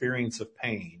the experience of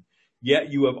pain. Yet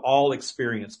you have all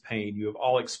experienced pain. You have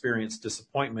all experienced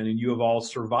disappointment, and you have all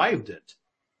survived it.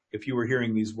 If you were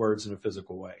hearing these words in a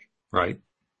physical way, right?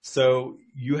 So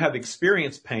you have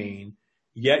experienced pain,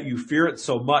 yet you fear it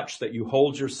so much that you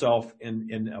hold yourself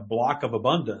in a block of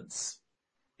abundance.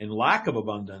 In lack of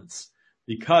abundance,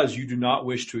 because you do not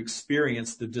wish to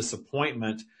experience the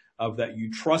disappointment of that you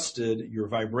trusted, your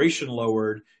vibration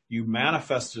lowered, you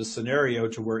manifested a scenario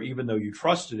to where even though you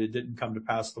trusted, it didn't come to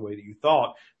pass the way that you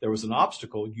thought. There was an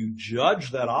obstacle. You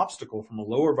judge that obstacle from a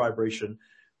lower vibration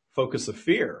focus of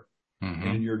fear. Mm-hmm.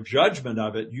 And in your judgment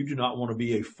of it, you do not want to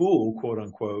be a fool, quote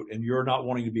unquote, and you're not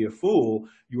wanting to be a fool.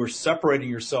 You are separating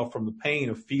yourself from the pain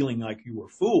of feeling like you were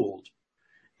fooled.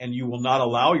 and you will not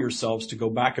allow yourselves to go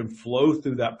back and flow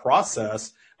through that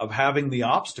process of having the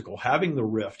obstacle, having the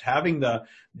rift, having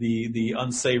the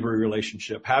unsavory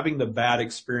relationship, having the bad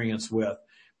experience with.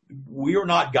 We are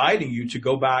not guiding you to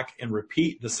go back and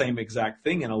repeat the same exact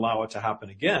thing and allow it to happen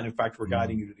again. In fact, we're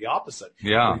guiding you to the opposite.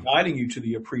 Yeah. We're guiding you to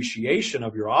the appreciation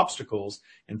of your obstacles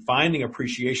and finding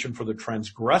appreciation for the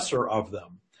transgressor of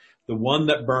them. The one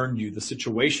that burned you, the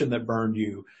situation that burned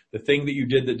you, the thing that you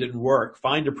did that didn't work.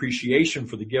 Find appreciation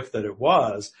for the gift that it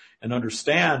was, and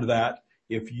understand that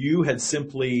if you had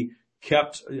simply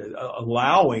kept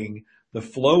allowing the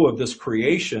flow of this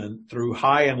creation through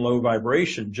high and low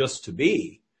vibration just to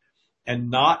be,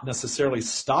 and not necessarily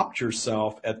stopped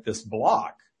yourself at this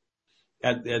block,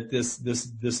 at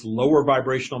this lower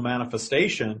vibrational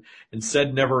manifestation, and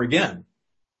said never again,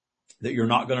 that you're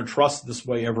not going to trust this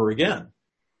way ever again.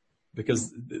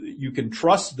 Because you can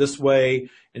trust this way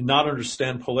and not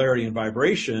understand polarity and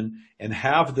vibration and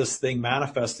have this thing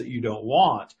manifest that you don't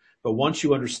want. But once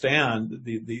you understand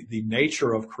the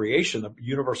nature of creation, the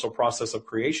universal process of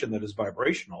creation that is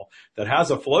vibrational, that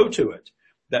has a flow to it,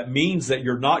 that means that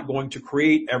you're not going to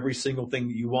create every single thing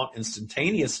that you want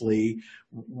instantaneously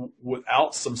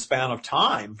without some span of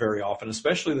time very often,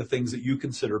 especially the things that you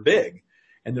consider big.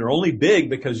 And they're only big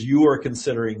because you are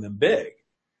considering them big.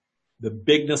 The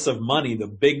bigness of money, the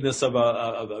bigness of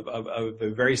a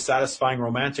very satisfying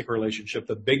romantic relationship,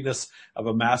 the bigness of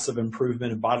a massive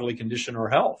improvement in bodily condition or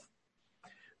health.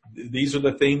 These are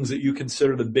the things that you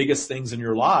consider the biggest things in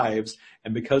your lives.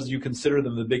 And because you consider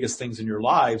them the biggest things in your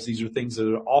lives, these are things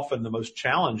that are often the most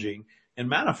challenging in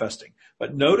manifesting.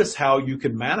 But notice how you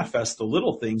can manifest the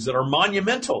little things that are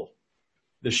monumental.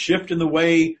 The shift in the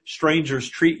way strangers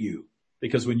treat you.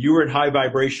 Because when you are in high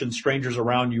vibration, strangers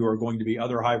around you are going to be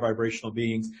other high vibrational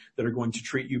beings that are going to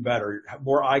treat you better.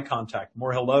 More eye contact,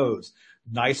 more hellos,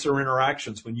 nicer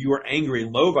interactions. When you are angry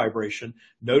and low vibration,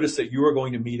 notice that you are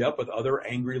going to meet up with other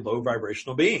angry, low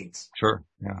vibrational beings. Sure.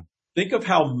 Yeah. Think of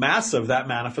how massive that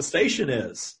manifestation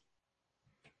is.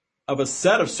 Of a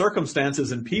set of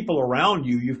circumstances and people around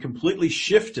you, you've completely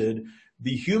shifted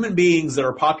the human beings that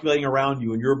are populating around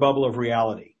you in your bubble of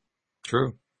reality.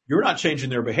 True. You're not changing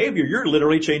their behavior. You're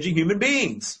literally changing human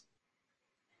beings.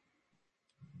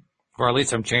 Or at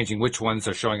least I'm changing which ones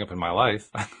are showing up in my life.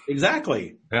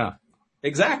 Exactly. Yeah.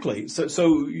 Exactly.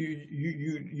 So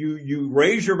you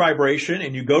raise your vibration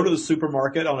and you go to the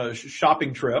supermarket on a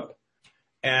shopping trip,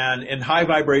 and in high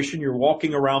vibration, you're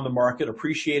walking around the market,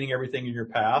 appreciating everything in your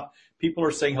path. People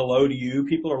are saying hello to you.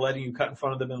 People are letting you cut in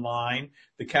front of them in line.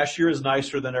 The cashier is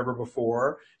nicer than ever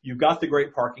before. You've got the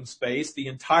great parking space. The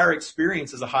entire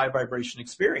experience is a high vibration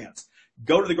experience.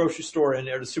 Go to the grocery store and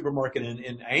or the supermarket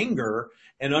in anger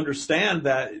and understand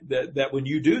that when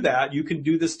you do that, you can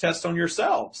do this test on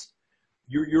yourselves.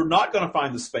 You're not going to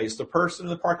find the space. The person in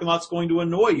the parking lot is going to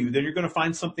annoy you. Then you're going to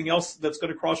find something else that's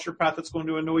going to cross your path that's going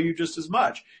to annoy you just as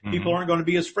much. Mm-hmm. People aren't going to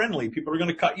be as friendly. People are going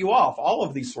to cut you off. All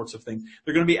of these sorts of things.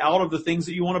 They're going to be out of the things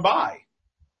that you want to buy.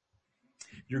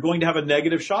 You're going to have a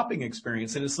negative shopping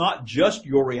experience. And it's not just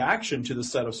your reaction to the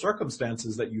set of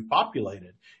circumstances that you've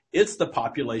populated. It's the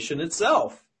population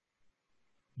itself.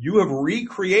 You have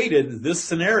recreated this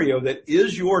scenario that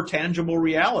is your tangible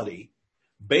reality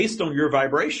based on your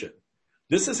vibration.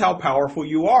 This is how powerful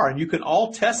you are, and you can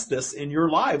all test this in your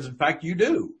lives. In fact, you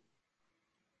do.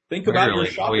 Think about your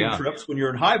shopping trips when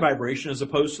you're in high vibration as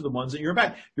opposed to the ones that you're in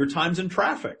bad. Your times in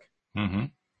traffic. Mm-hmm.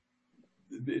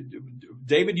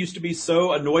 David used to be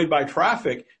so annoyed by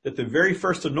traffic that the very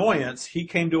first annoyance he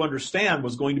came to understand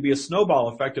was going to be a snowball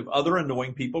effect of other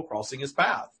annoying people crossing his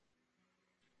path.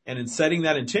 And in setting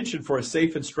that intention for a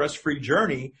safe and stress-free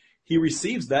journey, he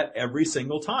receives that every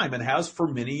single time and has for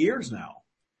many years now.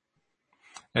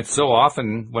 And so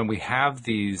often when we have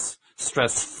these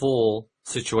stressful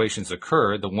situations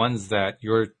occur, the ones that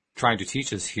you're trying to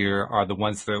teach us here are the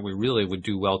ones that we really would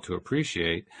do well to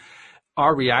appreciate.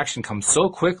 Our reaction comes so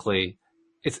quickly,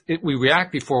 we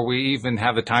react before we even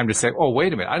have the time to say, oh,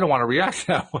 wait a minute, I don't want to react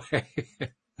that way.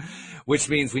 Which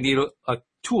means we need a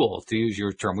tool, to use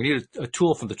your term. We need a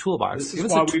tool from the toolbox. This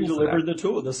is why we've delivered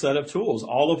the set of tools.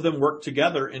 All of them work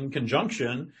together in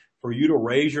conjunction for you to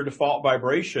raise your default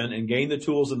vibration and gain the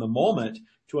tools in the moment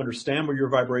to understand where your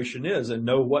vibration is and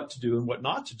know what to do and what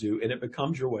not to do, and it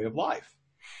becomes your way of life.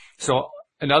 So,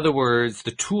 in other words, the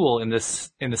tool in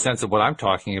the sense of what I'm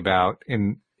talking about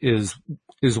is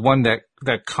one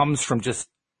that comes from just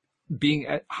being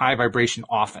at high vibration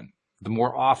often. the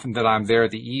more often that I'm there,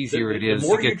 the easier it is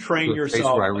to get to you train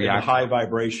yourself in a high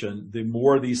vibration, the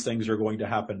more these things are going to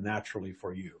happen naturally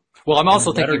for you. Well, I'm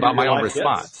also thinking about my own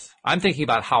response. I'm thinking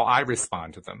about how I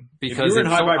respond to them. Because if you're in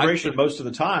high vibration most of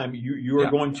the time, you are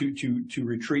going to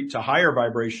retreat to higher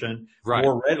vibration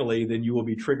more readily than you will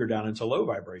be triggered down into low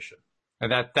vibration.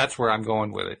 And that's where I'm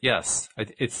going with it. Yes.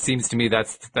 It seems to me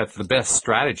that's the best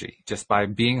strategy. Just by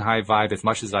being high vibe as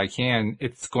much as I can,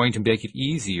 it's going to make it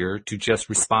easier to just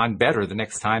respond better the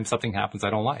next time something happens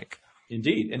I don't like.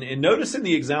 Indeed. And notice in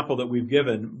the example that we've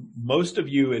given, most of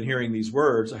you in hearing these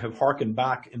words have hearkened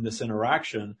back in this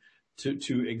interaction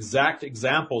to exact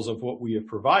examples of what we have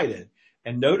provided.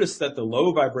 And notice that the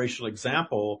low vibrational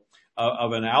example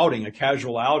of an outing, a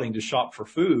casual outing to shop for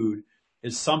food,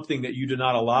 is something that you do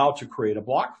not allow to create a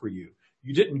block for you.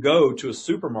 You didn't go to a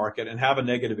supermarket and have a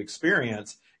negative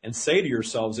experience and say to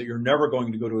yourselves that you're never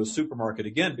going to go to a supermarket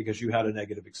again because you had a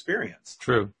negative experience.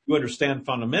 True. You understand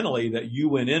fundamentally that you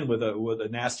went in with a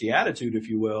nasty attitude, if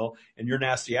you will, and your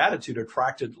nasty attitude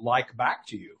attracted like back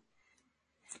to you.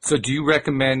 So do you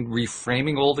recommend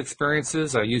reframing old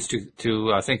experiences? I used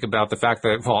to think about the fact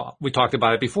that, well, we talked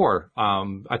about it before.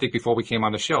 I think before we came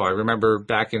on the show, I remember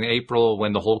back in April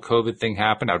when the whole COVID thing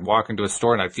happened, I'd walk into a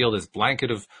store and I'd feel this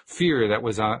blanket of fear that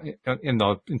was in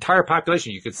the entire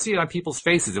population. You could see it on people's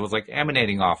faces. It was like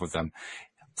emanating off of them.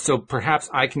 So perhaps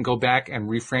I can go back and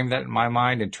reframe that in my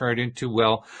mind and turn it into,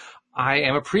 well, I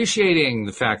am appreciating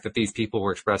the fact that these people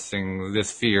were expressing this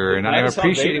fear, and I'm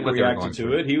appreciating what they were going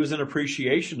through. He was in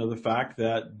appreciation of the fact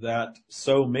that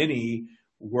so many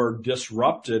were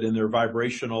disrupted in their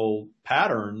vibrational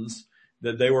patterns,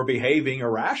 that they were behaving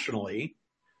irrationally,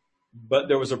 but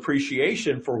there was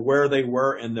appreciation for where they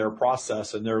were in their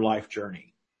process and their life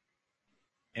journey.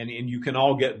 And you can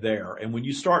all get there. And when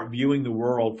you start viewing the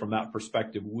world from that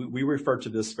perspective, we refer to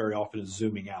this very often as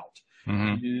zooming out.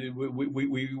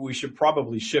 Mm-hmm. We should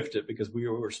probably shift it, because we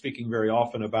were speaking very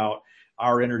often about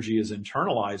our energy is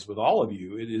internalized with all of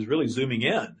you. It is really zooming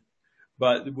in,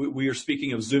 but we are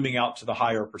speaking of zooming out to the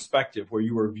higher perspective, where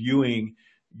you are viewing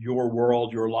your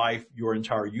world, your life, your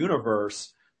entire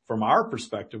universe from our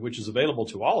perspective, which is available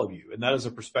to all of you. And that is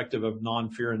a perspective of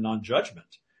non-fear and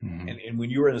non-judgment. Mm-hmm. And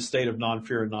when you're in a state of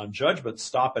non-fear and non-judgment,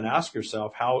 stop and ask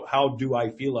yourself, how do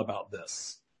I feel about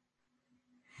this?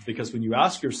 Because when you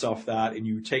ask yourself that and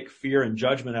you take fear and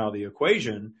judgment out of the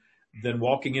equation, then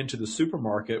walking into the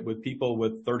supermarket with people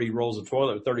with 30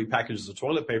 packages of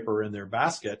toilet paper in their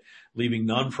basket, leaving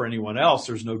none for anyone else,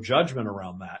 there's no judgment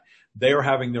around that. They are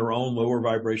having their own lower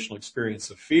vibrational experience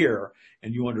of fear.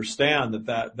 And you understand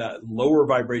that lower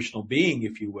vibrational being,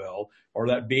 if you will, or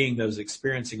that being that is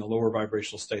experiencing a lower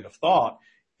vibrational state of thought,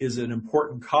 is an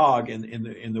important cog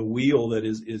in the wheel that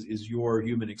is your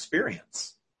human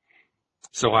experience.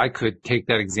 So I could take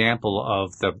that example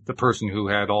of the person who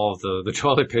had all of the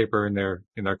toilet paper in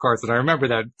their carts, and I remember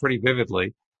that pretty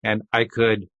vividly, and I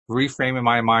could reframe in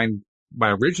my mind, my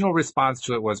original response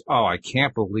to it was, oh, I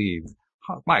can't believe,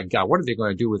 oh, my God, what are they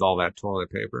going to do with all that toilet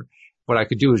paper? What I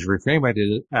could do is reframe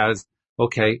it as,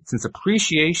 okay, since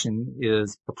appreciation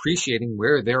is appreciating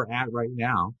where they're at right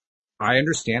now, I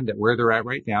understand that where they're at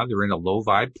right now, they're in a low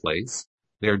vibe place.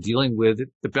 They're dealing with it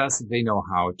the best that they know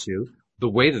how to. The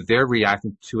way that they're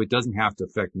reacting to it doesn't have to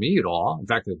affect me at all. In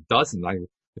fact, it doesn't.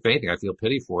 If anything, I feel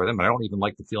pity for them. I don't even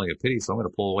like the feeling of pity, so I'm going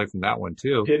to pull away from that one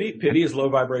too. Pity is low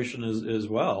vibration as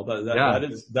well.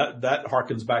 That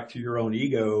harkens back to your own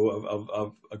ego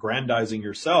of aggrandizing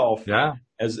yourself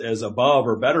as above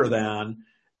or better than,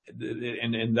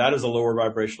 and that is a lower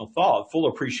vibrational thought. Full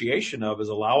appreciation of is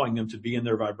allowing them to be in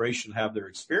their vibration, have their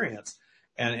experience,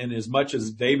 and as much as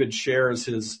David shares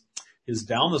his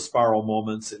down the spiral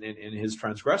moments in his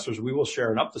transgressors, we will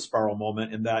share an up the spiral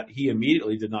moment, in that he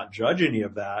immediately did not judge any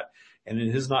of that. And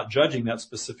in his not judging that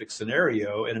specific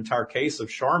scenario, an entire case of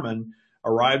Charmin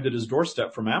arrived at his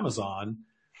doorstep from Amazon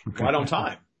right on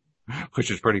time.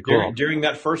 Which is pretty cool. During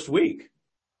that first week,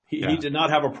 he did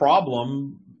not have a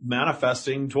problem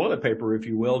manifesting toilet paper, if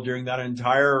you will, during that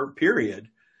entire period.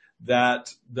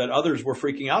 That others were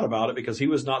freaking out about it, because he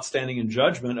was not standing in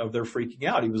judgment of their freaking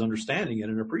out. He was understanding it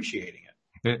and appreciating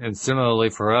it. And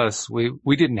similarly for us, we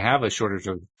didn't have a shortage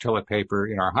of toilet paper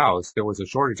in our house. There was a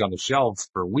shortage on the shelves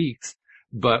for weeks,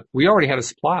 but we already had a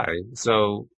supply.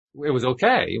 So it was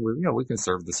okay. We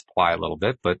conserved the supply a little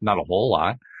bit, but not a whole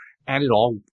lot. And it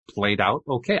all played out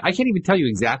okay. I can't even tell you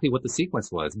exactly what the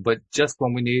sequence was, but just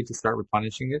when we needed to start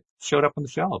replenishing it, showed up on the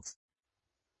shelves.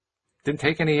 Didn't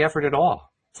take any effort at all.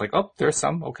 It's like, oh, there's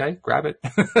some. Okay, grab it.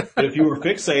 If you were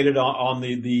fixated on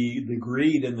the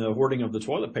greed and the hoarding of the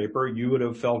toilet paper, you would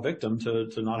have fell victim to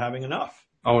not having enough.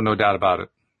 Oh, no doubt about it.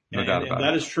 No doubt about it. And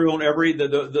that is true on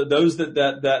those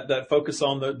that focus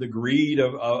on the greed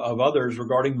of others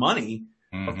regarding money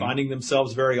are finding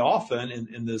themselves very often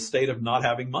in the state of not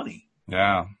having money.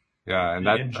 Yeah. Yeah.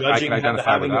 And judging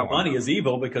having money as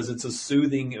evil because it's a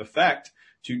soothing effect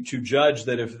to judge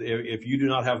that if you do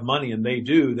not have money and they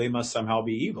do, they must somehow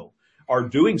be evil or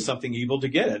doing something evil to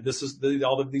get it. This is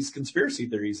all of these conspiracy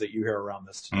theories that you hear around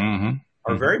this today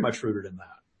are very much rooted in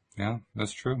that. Yeah,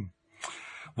 that's true.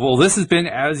 Well, this has been,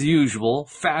 as usual,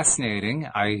 fascinating.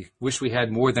 I wish we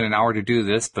had more than an hour to do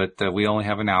this, but we only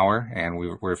have an hour, and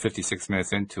we're 56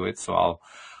 minutes into it. So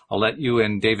I'll let you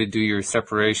and David do your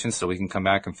separation so we can come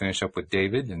back and finish up with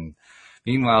David. And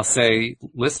meanwhile, say,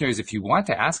 listeners, if you want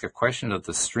to ask a question of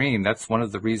the stream, that's one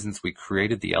of the reasons we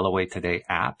created the LOA Today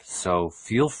app. So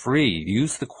feel free,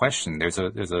 use the question. Use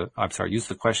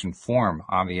the question form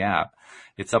on the app.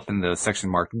 It's up in the section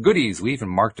marked goodies. We even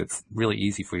marked it. It's really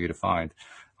easy for you to find.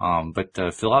 But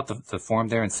fill out the form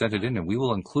there and send it in, and we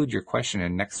will include your question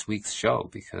in next week's show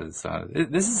because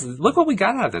look what we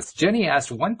got out of this. Jenny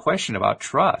asked one question about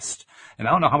trust, and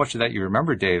I don't know how much of that you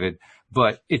remember, David,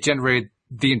 but it generated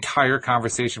the entire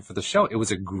conversation for the show. It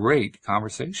was a great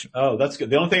conversation. Oh, that's good.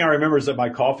 The only thing I remember is that my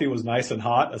coffee was nice and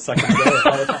hot a second ago. I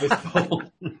thought it was cold.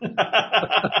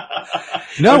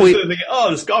 No,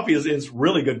 this coffee is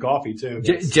really good coffee too.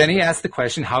 Jenny asked the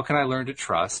question, how can I learn to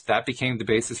trust? That became the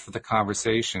basis for the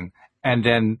conversation. And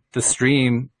then the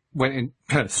stream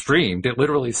streamed. It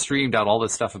literally streamed out all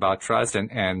this stuff about trust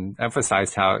and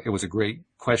emphasized how it was a great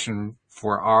question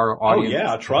for our audience. Oh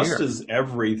yeah, trust is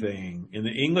everything. In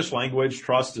the English language,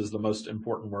 trust is the most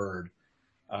important word.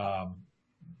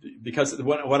 Because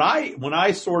when I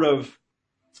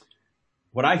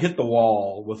hit the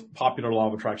wall with popular law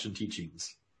of attraction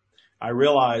teachings, I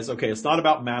realized, okay, it's not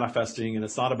about manifesting and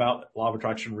it's not about law of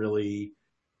attraction really.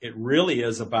 It really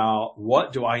is about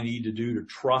what do I need to do to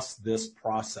trust this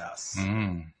process?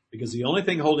 Because the only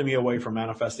thing holding me away from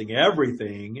manifesting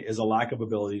everything is a lack of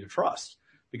ability to trust.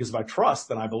 Because if I trust,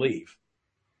 then I believe.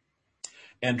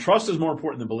 And trust is more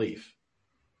important than belief.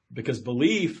 Because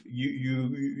belief,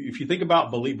 if you think about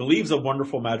believe is a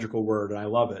wonderful, magical word, and I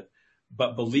love it.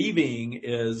 But believing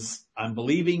is, I'm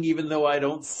believing even though I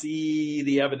don't see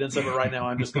the evidence of it right now,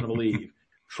 I'm just going to believe.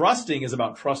 Trusting is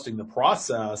about trusting the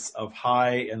process of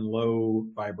high and low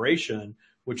vibration,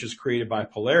 which is created by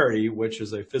polarity, which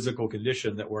is a physical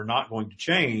condition that we're not going to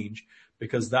change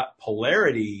because that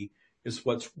polarity is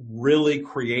what's really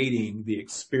creating the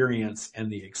experience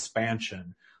and the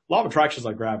expansion. Law of attraction is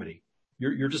like gravity.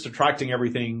 You're just attracting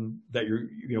everything that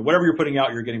whatever you're putting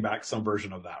out, you're getting back some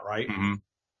version of that, right? Mm-hmm.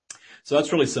 So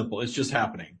that's really simple. It's just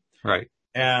happening. Right.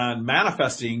 And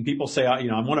manifesting, people say, I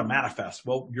want to manifest.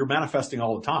 Well, you're manifesting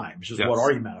all the time. It's just, yes. What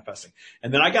are you manifesting?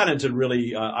 And then I got into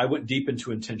I went deep into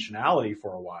intentionality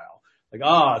for a while. Like,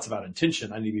 it's about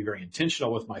intention. I need to be very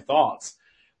intentional with my thoughts.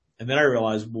 And then I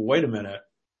realized, well, wait a minute.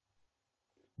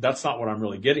 That's not what I'm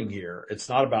really getting here. It's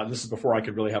not about, this is before I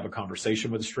could really have a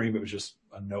conversation with the stream. It was just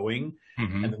a knowing.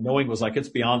 Mm-hmm. And the knowing was like, it's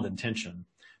beyond intention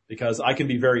because I can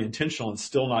be very intentional and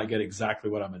still not get exactly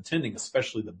what I'm intending,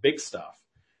 especially the big stuff.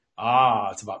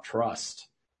 It's about trust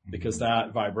because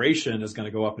that vibration is going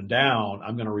to go up and down.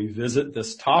 I'm going to revisit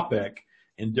this topic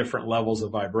in different levels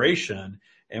of vibration.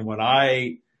 And when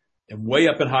I am way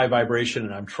up in high vibration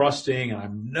and I'm trusting and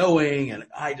I'm knowing and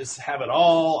I just have it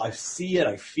all, I see it,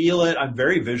 I feel it. I'm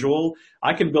very visual.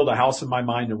 I can build a house in my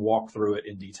mind and walk through it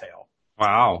in detail.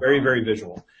 Wow. Very, very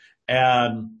visual.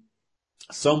 And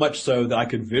so much so that I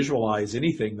could visualize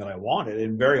anything that I wanted.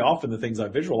 And very often the things I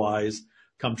visualize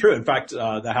come true. In fact,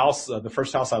 the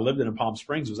first house I lived in Palm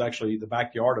Springs was actually the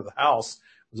backyard of the house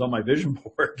was on my vision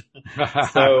board.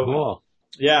 So, cool.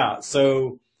 Yeah.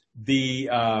 So the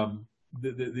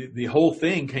whole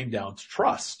thing came down to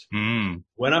trust. Mm.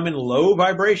 When I'm in low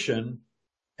vibration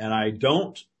and I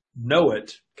don't know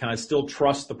it, can I still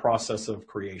trust the process of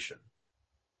creation?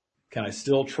 Can I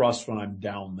still trust when I'm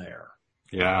down there?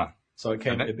 Yeah. So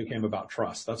it became about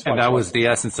trust. That's why. And that was the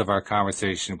essence of our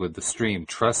conversation with the stream,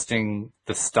 trusting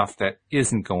the stuff that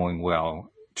isn't going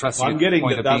well. I'm getting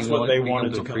that's what they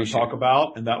wanted to come and talk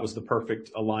about, and that was the perfect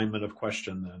alignment of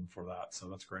question then for that. So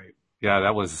that's great. Yeah,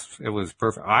 it was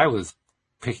perfect. I was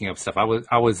picking up stuff. I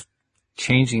was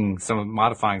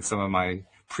modifying some of my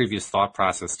previous thought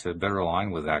process to better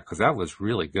align with that because that was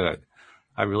really good.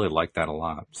 I really liked that a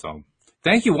lot. So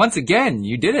thank you once again.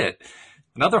 You did it.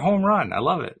 Another home run. I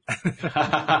love it.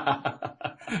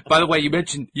 By the way, you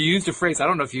used a phrase. I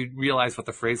don't know if you realize what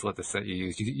the phrase was that you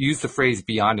used. You used the phrase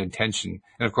beyond intention.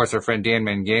 And of course, our friend Dan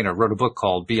Mangana wrote a book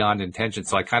called Beyond Intention.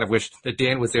 So I kind of wish that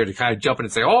Dan was there to kind of jump in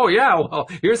and say, oh yeah, well,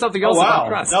 here's something else about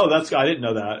trust. No, I didn't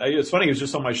know that. It's funny. He was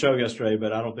just on my show yesterday,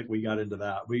 but I don't think we got into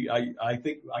that. I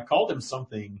think I called him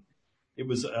something. It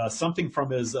was something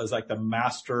from his like the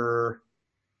master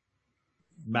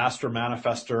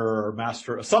manifester or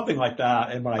master, something like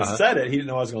that. And when I said it, he didn't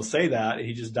know I was going to say that. And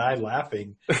he just died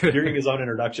laughing during his own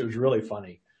introduction. It was really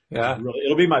funny. Yeah.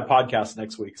 It'll be my podcast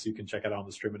next week. So you can check it out on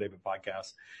the Stream of David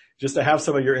podcast, just to have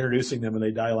somebody you're introducing them and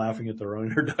they die laughing at their own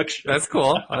introduction. That's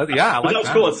cool. Yeah. That was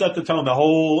cool. It set the tone, the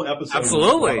whole episode.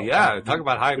 Absolutely. Yeah. Talk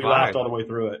about high vibe. We laughed all the way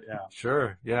through it. Yeah.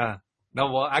 Sure. Yeah. No,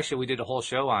 well, actually we did a whole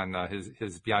show on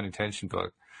his Beyond Intention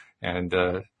book, and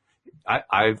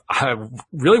I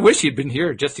really wish he'd been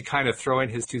here just to kind of throw in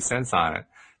his 2 cents on it,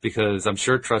 because I'm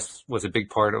sure trust was a big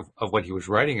part of what he was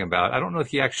writing about. I don't know if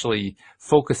he actually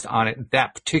focused on it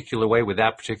that particular way with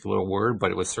that particular word,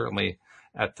 but it was certainly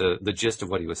at the gist of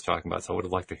what he was talking about. So I would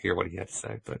have liked to hear what he had to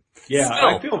say, but yeah,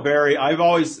 still. I've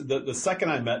always, the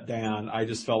second I met Dan, I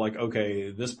just felt like,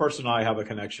 okay, this person and I have a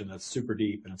connection that's super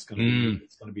deep, and it's going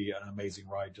to be an amazing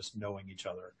ride just knowing each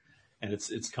other. And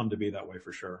it's come to be that way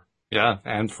for sure. Yeah,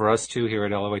 and for us too here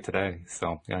at LOA Today.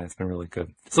 So yeah, it's been really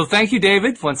good. So thank you,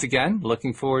 David, once again.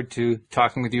 Looking forward to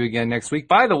talking with you again next week.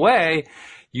 By the way,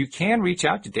 you can reach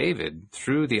out to David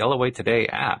through the LOA Today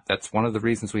app. That's one of the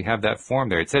reasons we have that form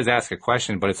there. It says ask a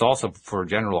question, but it's also for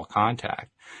general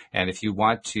contact. And if you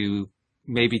want to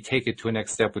maybe take it to a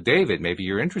next step with David, maybe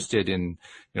you're interested in,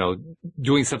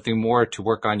 doing something more to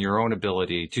work on your own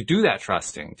ability to do that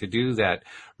trusting, to do that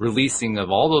releasing of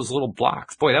all those little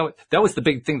blocks. Boy, that was the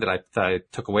big thing that I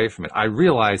took away from it. I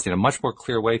realized in a much more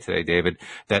clear way today, David,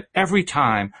 that every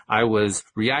time I was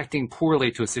reacting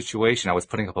poorly to a situation, I was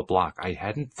putting up a block. I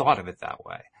hadn't thought of it that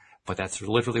way, but that's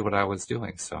literally what I was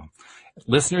doing. So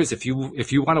listeners, if you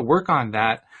want to work on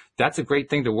that, that's a great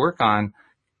thing to work on.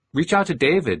 Reach out to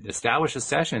David, establish a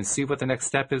session, and see what the next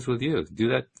step is with you. Do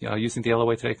that using the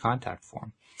LOA Today contact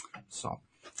form. So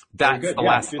that's the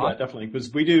last one. Definitely.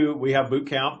 Because we have boot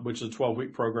camp, which is a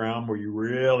 12-week program where you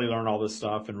really learn all this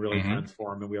stuff and really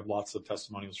transform. And we have lots of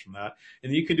testimonials from that.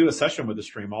 And you can do a session with the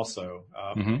stream also.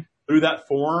 Through that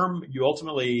form, you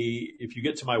ultimately, if you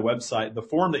get to my website, the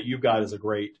form that you've got is a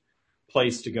great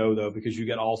place to go though, because you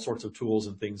get all sorts of tools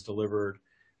and things delivered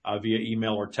via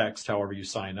email or text, however you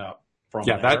sign up.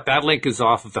 That link is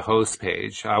off of the host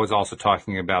page. I was also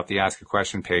talking about the Ask a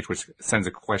Question page, which sends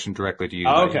a question directly to you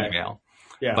by email.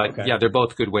 Yeah, but they're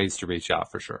both good ways to reach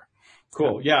out for sure.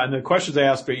 Cool. Yeah, and the questions they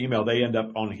ask by email, they end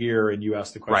up on here, and you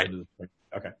ask the question. Right.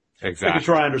 Okay. Exactly. Making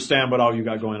sure I understand what all you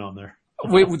got going on there.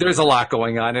 There's a lot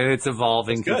going on, and it's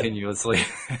evolving continuously.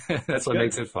 That's what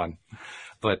makes it fun.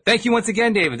 But thank you once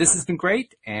again, David. This has been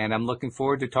great, and I'm looking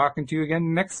forward to talking to you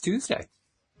again next Tuesday.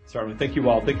 Certainly. Thank you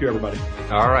all. Thank you, everybody.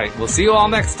 All right. We'll see you all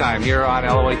next time here on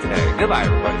LOA Today. Goodbye,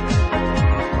 everybody.